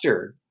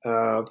roster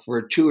for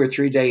a 2 or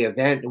 3 day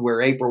event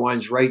where April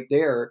Wine's right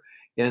there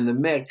in the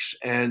mix,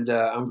 and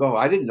I'm going.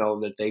 I didn't know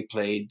that they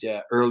played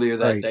earlier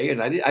that Right. day,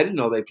 and I didn't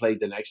know they played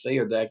the next day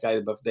or that guy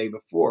the day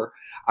before.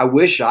 I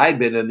wish I'd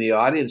been in the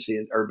audience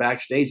or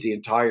backstage the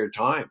entire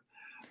time,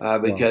 Well,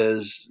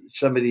 because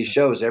some of these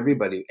shows,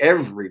 everybody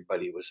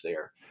was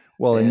there,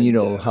 Well, and you and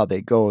know how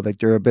they go. Like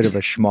they're a bit of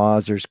a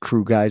schmoz. There's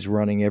crew guys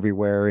running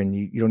everywhere, and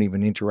you don't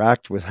even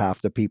interact with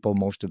half the people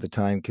most of the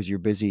time because you're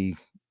busy,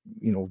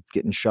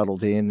 getting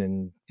shuttled in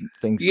and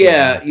things go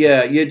yeah, on.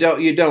 yeah, you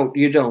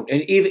don't,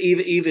 and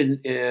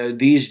even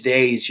these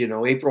days,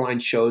 April Line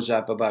shows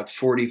up about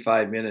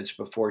 45 minutes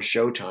before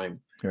showtime,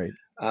 Right.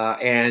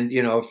 and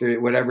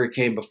if whatever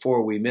came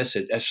before, we miss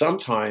it.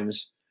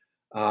 Sometimes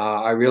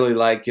I really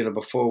like,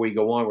 before we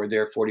go on, we're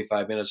there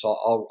 45 minutes.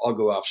 I'll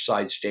go off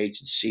side stage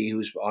and see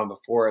who's on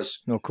before us.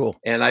 Oh, cool.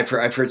 And I've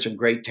heard some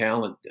great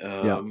talent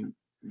Yeah.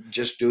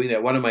 just doing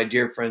that. One of my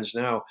dear friends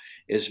now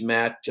is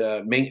not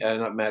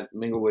Matt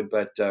Minglewood,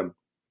 but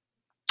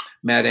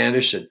Matt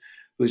Anderson,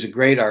 who's a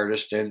great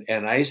artist. And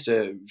I used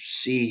to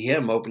see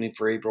him opening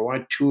for April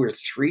Wine 2 or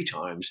 3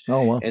 times.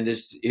 Oh, well. And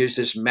here's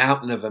this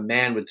mountain of a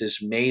man with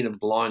this mane of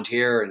blonde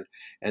hair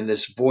and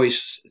this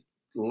voice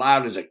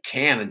loud as a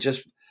cannon,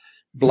 just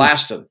Hmm.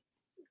 blasting.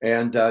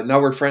 And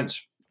now we're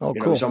friends. Oh,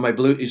 He's cool. on my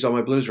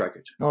blues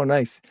records. Oh,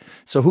 nice.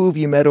 So, who have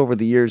you met over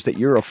the years that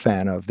you're a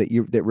fan of that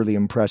really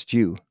impressed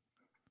you?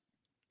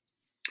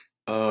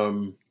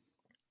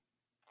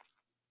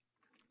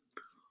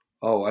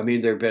 I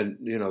mean, there've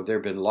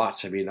been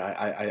lots. I mean,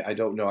 I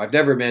don't know. I've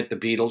never met the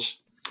Beatles.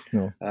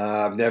 No.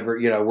 I've never,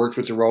 worked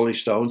with the Rolling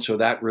Stones, so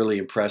that really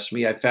impressed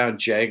me. I found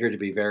Jagger to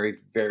be very,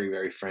 very,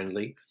 very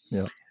friendly.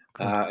 Yeah.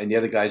 Cool. And the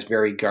other guy's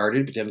very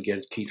guarded. But then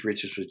again, Keith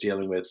Richards was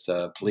dealing with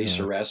police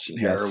arrests and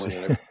Yes.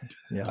 heroin.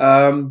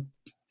 And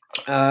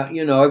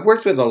Yeah. I've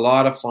worked with a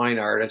lot of fine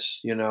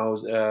artists,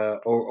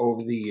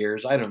 over the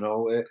years. I don't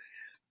know,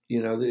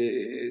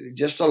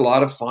 just a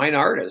lot of fine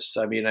artists.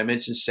 I mean, I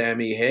mentioned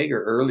Sammy Hagar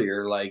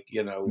earlier, like,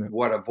 Yeah.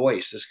 what a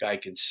voice. This guy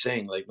can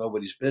sing like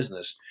nobody's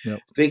business. Yeah.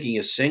 Speaking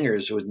of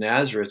singers, with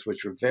Nazareth,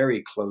 which were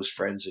very close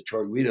friends, we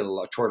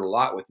toured a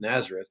lot with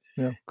Nazareth.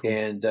 Yeah. Cool.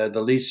 And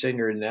the lead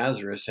singer in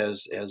Nazareth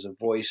has a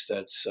voice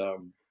that's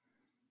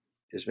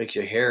just makes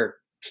your hair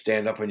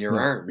stand up on your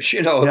Yeah. arms. I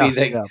Yeah.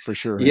 mean, Yeah. For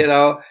sure.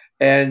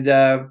 and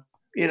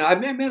I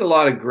met a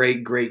lot of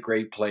great, great,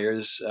 great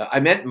players. I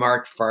met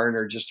Mark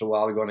Farner just a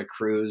while ago on a Oh,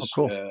 cruise,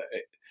 cool.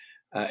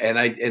 and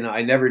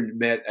I never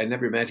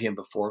met him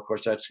before. Of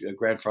course, that's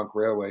Grand Funk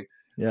Railway.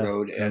 Yeah.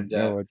 Road,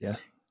 Railroad. Yeah.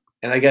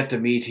 and I got to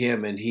meet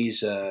him, and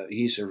he's a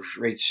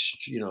great,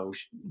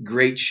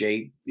 great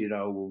shape,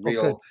 Oh, good.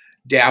 real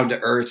down to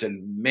earth,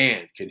 and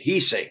man, can he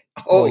sing!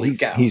 Well, Holy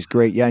cow! he's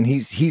great. Yeah, and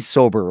he's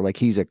sober. Like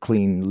he's a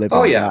clean Oh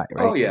living yeah, guy,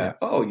 oh right? yeah, Yeah.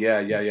 oh So yeah,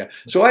 yeah, yeah.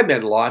 So I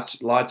met lots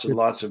and good.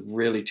 lots of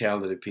really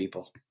talented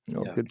people.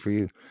 Oh, Yeah. good for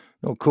you.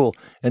 Oh, cool.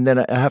 And then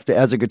I have to,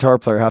 as a guitar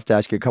player, I have to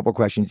ask you a couple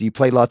questions. You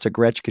play lots of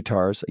Gretsch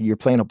guitars. You're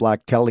playing a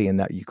Black Telly in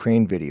that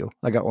Ukraine video.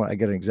 I got one. I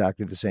got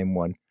exactly the same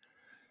one.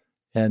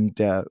 And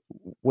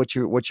what's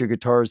your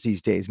guitars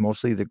these days?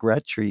 Mostly the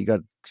Gretsch, or you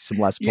got some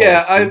Les Pauls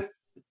Yeah, too?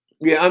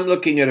 I'm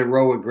looking at a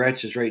row of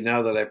Gretches right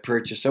now that I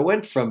purchased. I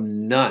went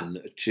from none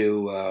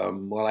to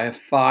well, I have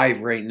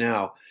five right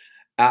now.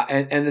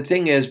 And the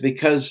thing is,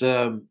 because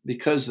the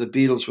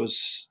Beatles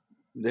was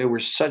they were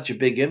such a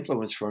big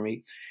influence for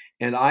me,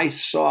 and I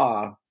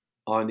saw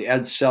on the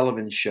Ed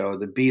Sullivan show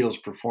the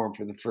Beatles perform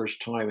for the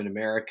first time in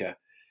America,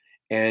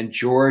 and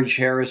George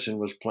Harrison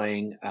was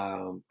playing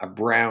a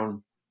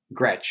brown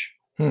Gretsch.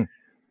 Hmm.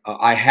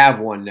 I have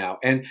one now,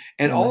 and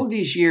Oh, all nice. of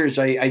these years,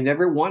 I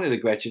never wanted a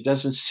Gretsch. It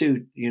doesn't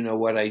suit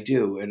what I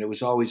do, and it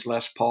was always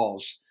Les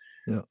Pauls.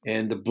 Yeah.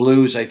 And the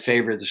blues, I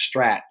favor the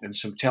Strat and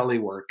some Telly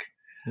work.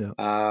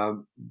 Yeah.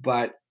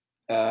 But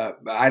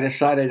I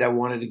decided I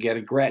wanted to get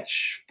a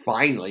Gretsch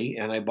finally,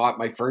 and I bought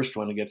my first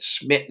one and get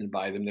smitten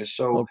by them. They're Oh,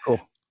 so, cool.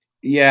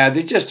 yeah,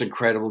 they're just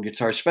incredible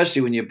guitars,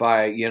 especially when you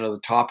buy, the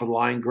top of the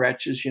line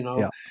Gretches.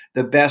 Yeah.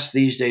 The best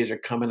these days are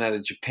coming out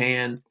of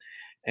Japan.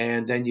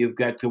 And then you've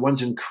got the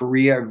ones in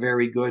Korea are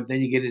very good.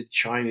 Then you get into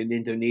China and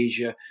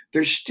Indonesia.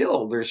 They're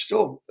still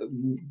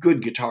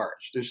good guitars.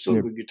 They're still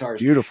They're good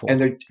guitars, beautiful.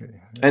 and they're Yeah.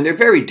 and they're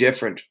very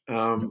different.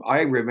 Yeah.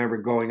 I remember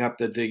growing up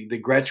that the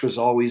Gretsch was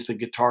always the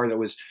guitar that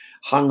was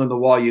hung on the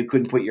wall. You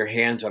couldn't put your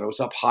hands on it. It was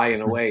up high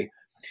and away,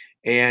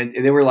 and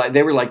they were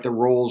like the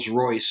Rolls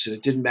Royce, and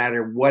it didn't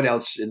matter what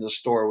else in the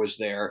store was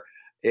there.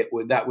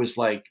 That was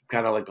like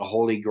kind of like the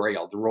Holy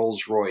Grail, the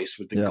Rolls Royce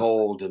with the Yeah.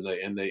 gold and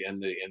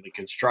the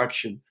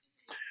construction.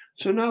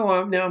 So now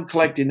I'm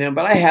collecting them,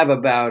 but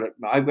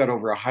I've got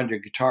over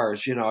 100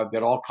 guitars. I've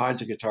got all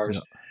kinds of guitars.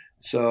 Yeah.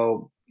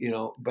 So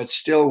but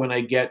still, when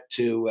I get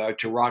to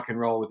rock and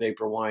roll with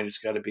April Wine, it's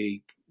got to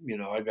be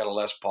I've got a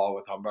Les Paul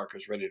with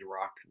humbuckers ready to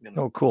rock.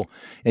 Oh, cool.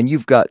 And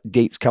you've got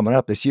dates coming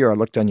up this year. I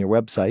looked on your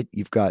website.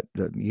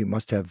 You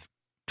must have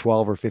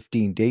 12 or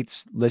 15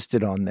 dates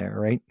listed on there,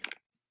 right?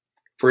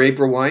 For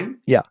April Wine.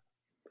 Yeah.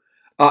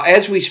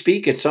 As we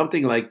speak, it's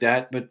something like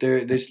that, but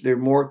there are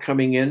more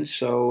coming in.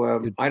 So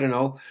Good. I don't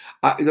know.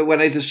 When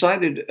I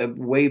decided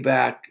way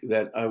back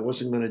that I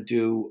wasn't going to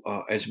do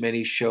as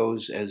many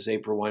shows as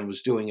April Wine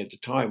was doing at the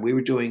time, we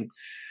were doing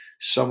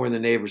somewhere in the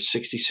neighborhood of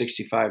 60,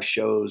 65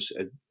 shows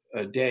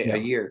a day, a Yeah.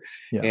 year.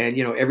 Yeah. And,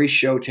 every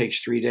show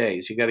takes 3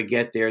 days. You got to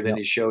get there, then Yeah.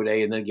 you show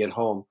day, and then get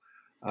home,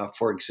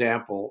 for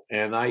example.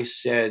 And I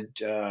said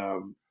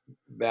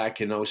back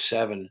in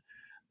 '07,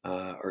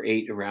 or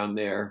eight, around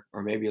there,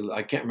 or maybe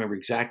I can't remember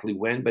exactly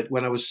when. But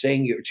when I was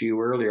saying to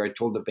you earlier, I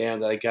told the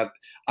band that I got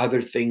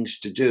other things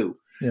to do,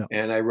 Yeah.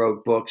 and I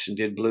wrote books and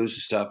did blues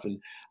and stuff.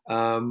 And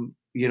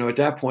at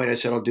that point, I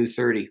said I'll do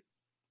 30.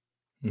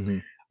 Mm-hmm.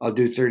 I'll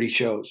do 30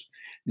 shows.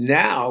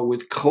 Now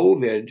with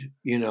COVID,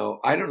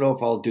 I don't know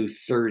if I'll do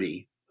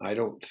 30. I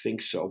don't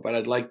think so, but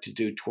I'd like to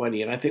do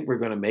 20, and I think we're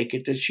going to make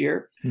it this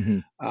year. Mm-hmm.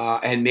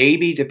 And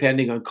maybe,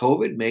 depending on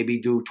COVID, maybe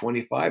do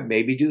 25,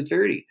 maybe do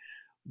 30.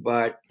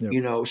 But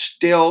Yep.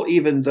 Still,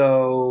 even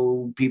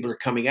though people are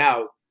coming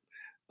out,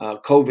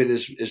 COVID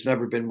has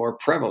never been more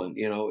prevalent.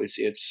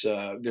 It's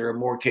there are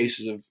more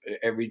cases of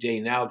every day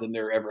now than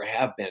there ever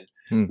have been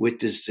with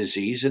this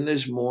disease, and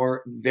there's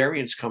more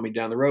variants coming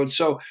down the road.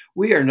 So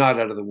we are not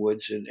out of the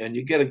woods. And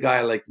you get a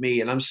guy like me,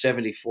 and I'm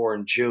 74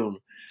 in June,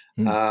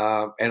 and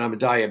I'm a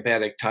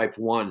diabetic type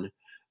 1.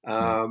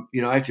 I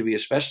have to be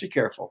especially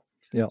careful.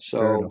 Yeah. So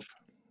Fair enough.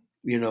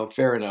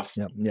 Fair enough.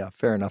 Yeah, yeah,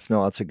 fair enough.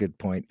 No, that's a good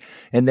point.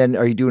 And then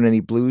are you doing any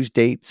blues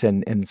dates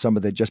and some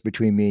of the Just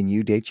Between Me and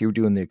You dates? You were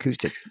doing the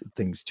acoustic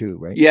things too,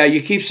 right? Yeah, you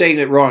keep saying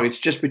it wrong. It's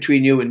Just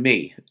Between You and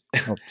Me.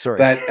 Oh, sorry.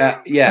 But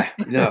yeah,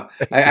 no,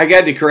 I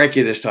got to correct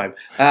you this time.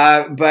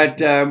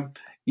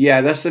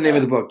 Yeah, that's the name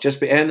of the book.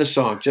 And the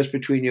song, Just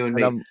Between You and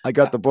Me. I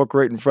got the book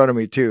right in front of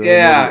me too.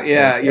 Yeah,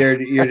 yeah,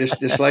 you're just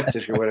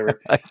dyslexic or whatever.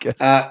 I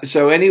guess.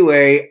 So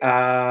anyway,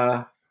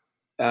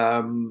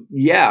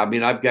 yeah, I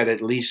mean, I've got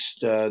at least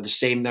the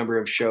same number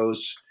of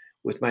shows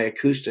with my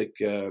acoustic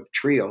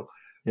trio.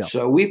 Yeah.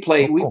 So we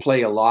play Oh, cool. we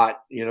play a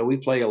lot. We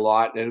play a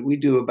lot, and we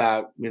do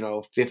about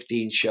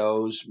 15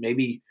 shows,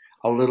 maybe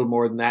a little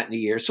more than that in a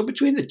year. So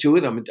between the two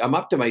of them, I'm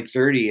up to my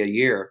 30 a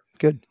year.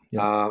 Good.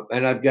 Yeah.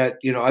 And I've got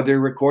other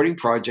recording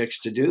projects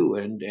to do,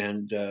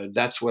 and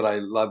that's what I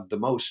love the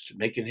most,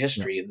 making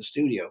history in the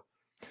studio.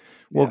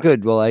 Well, Yeah.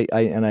 good. Well,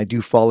 I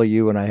do follow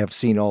you, and I have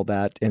seen all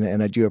that,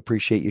 and I do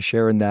appreciate you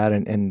sharing that,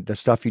 and the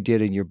stuff you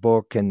did in your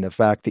book, and the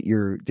fact that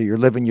you're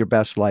living your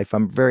best life.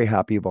 I'm very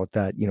happy about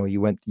that.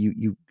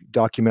 You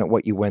document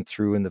what you went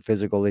through and the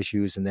physical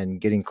issues, and then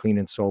getting clean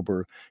and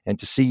sober, and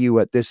to see you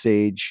at this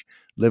age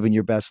living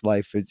your best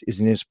life is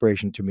an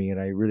inspiration to me, and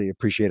I really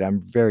appreciate it.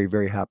 I'm very,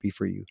 very happy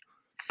for you.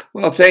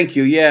 Well, thank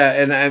you. Yeah,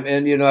 and I have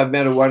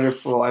a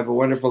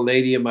wonderful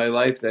lady in my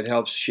life that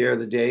helps share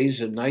the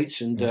days and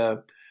nights, and Yeah.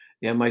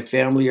 yeah, my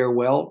family are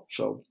well.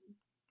 So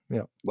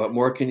Yeah. what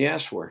more can you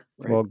ask for,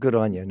 right? Well, good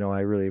on you. No,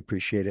 I really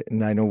appreciate it.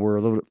 And I know we're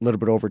a little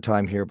bit over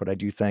time here, but I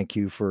do thank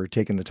you for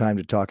taking the time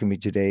to talk to me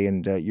today.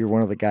 And you're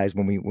one of the guys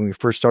when we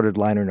first started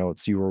Liner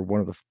Notes, you were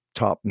one of the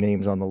top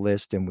names on the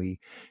list, and we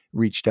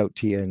reached out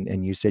to you,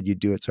 and you said you'd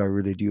do it. So I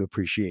really do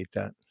appreciate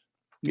that.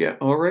 Yeah.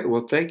 All right.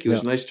 Well, thank you. It Yeah.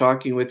 was nice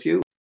talking with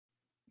you.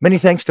 Many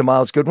thanks to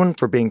Myles Goodwyn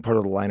for being part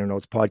of the Liner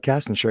Notes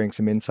podcast and sharing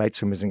some insights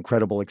from his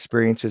incredible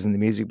experiences in the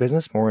music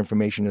business. More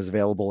information is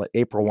available at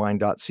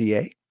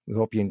aprilwine.ca. We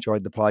hope you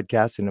enjoyed the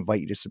podcast and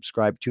invite you to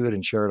subscribe to it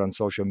and share it on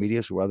social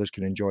media so others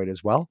can enjoy it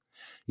as well.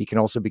 You can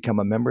also become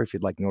a member if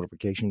you'd like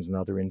notifications and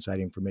other inside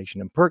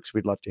information and perks.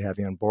 We'd love to have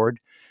you on board.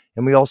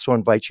 And we also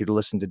invite you to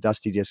listen to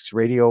Dusty Discs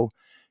Radio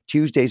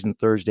Tuesdays and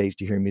Thursdays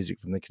to hear music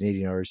from the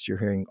Canadian artists you're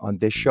hearing on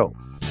this show.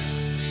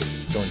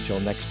 So until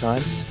next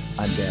time,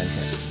 I'm Dan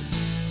Henry.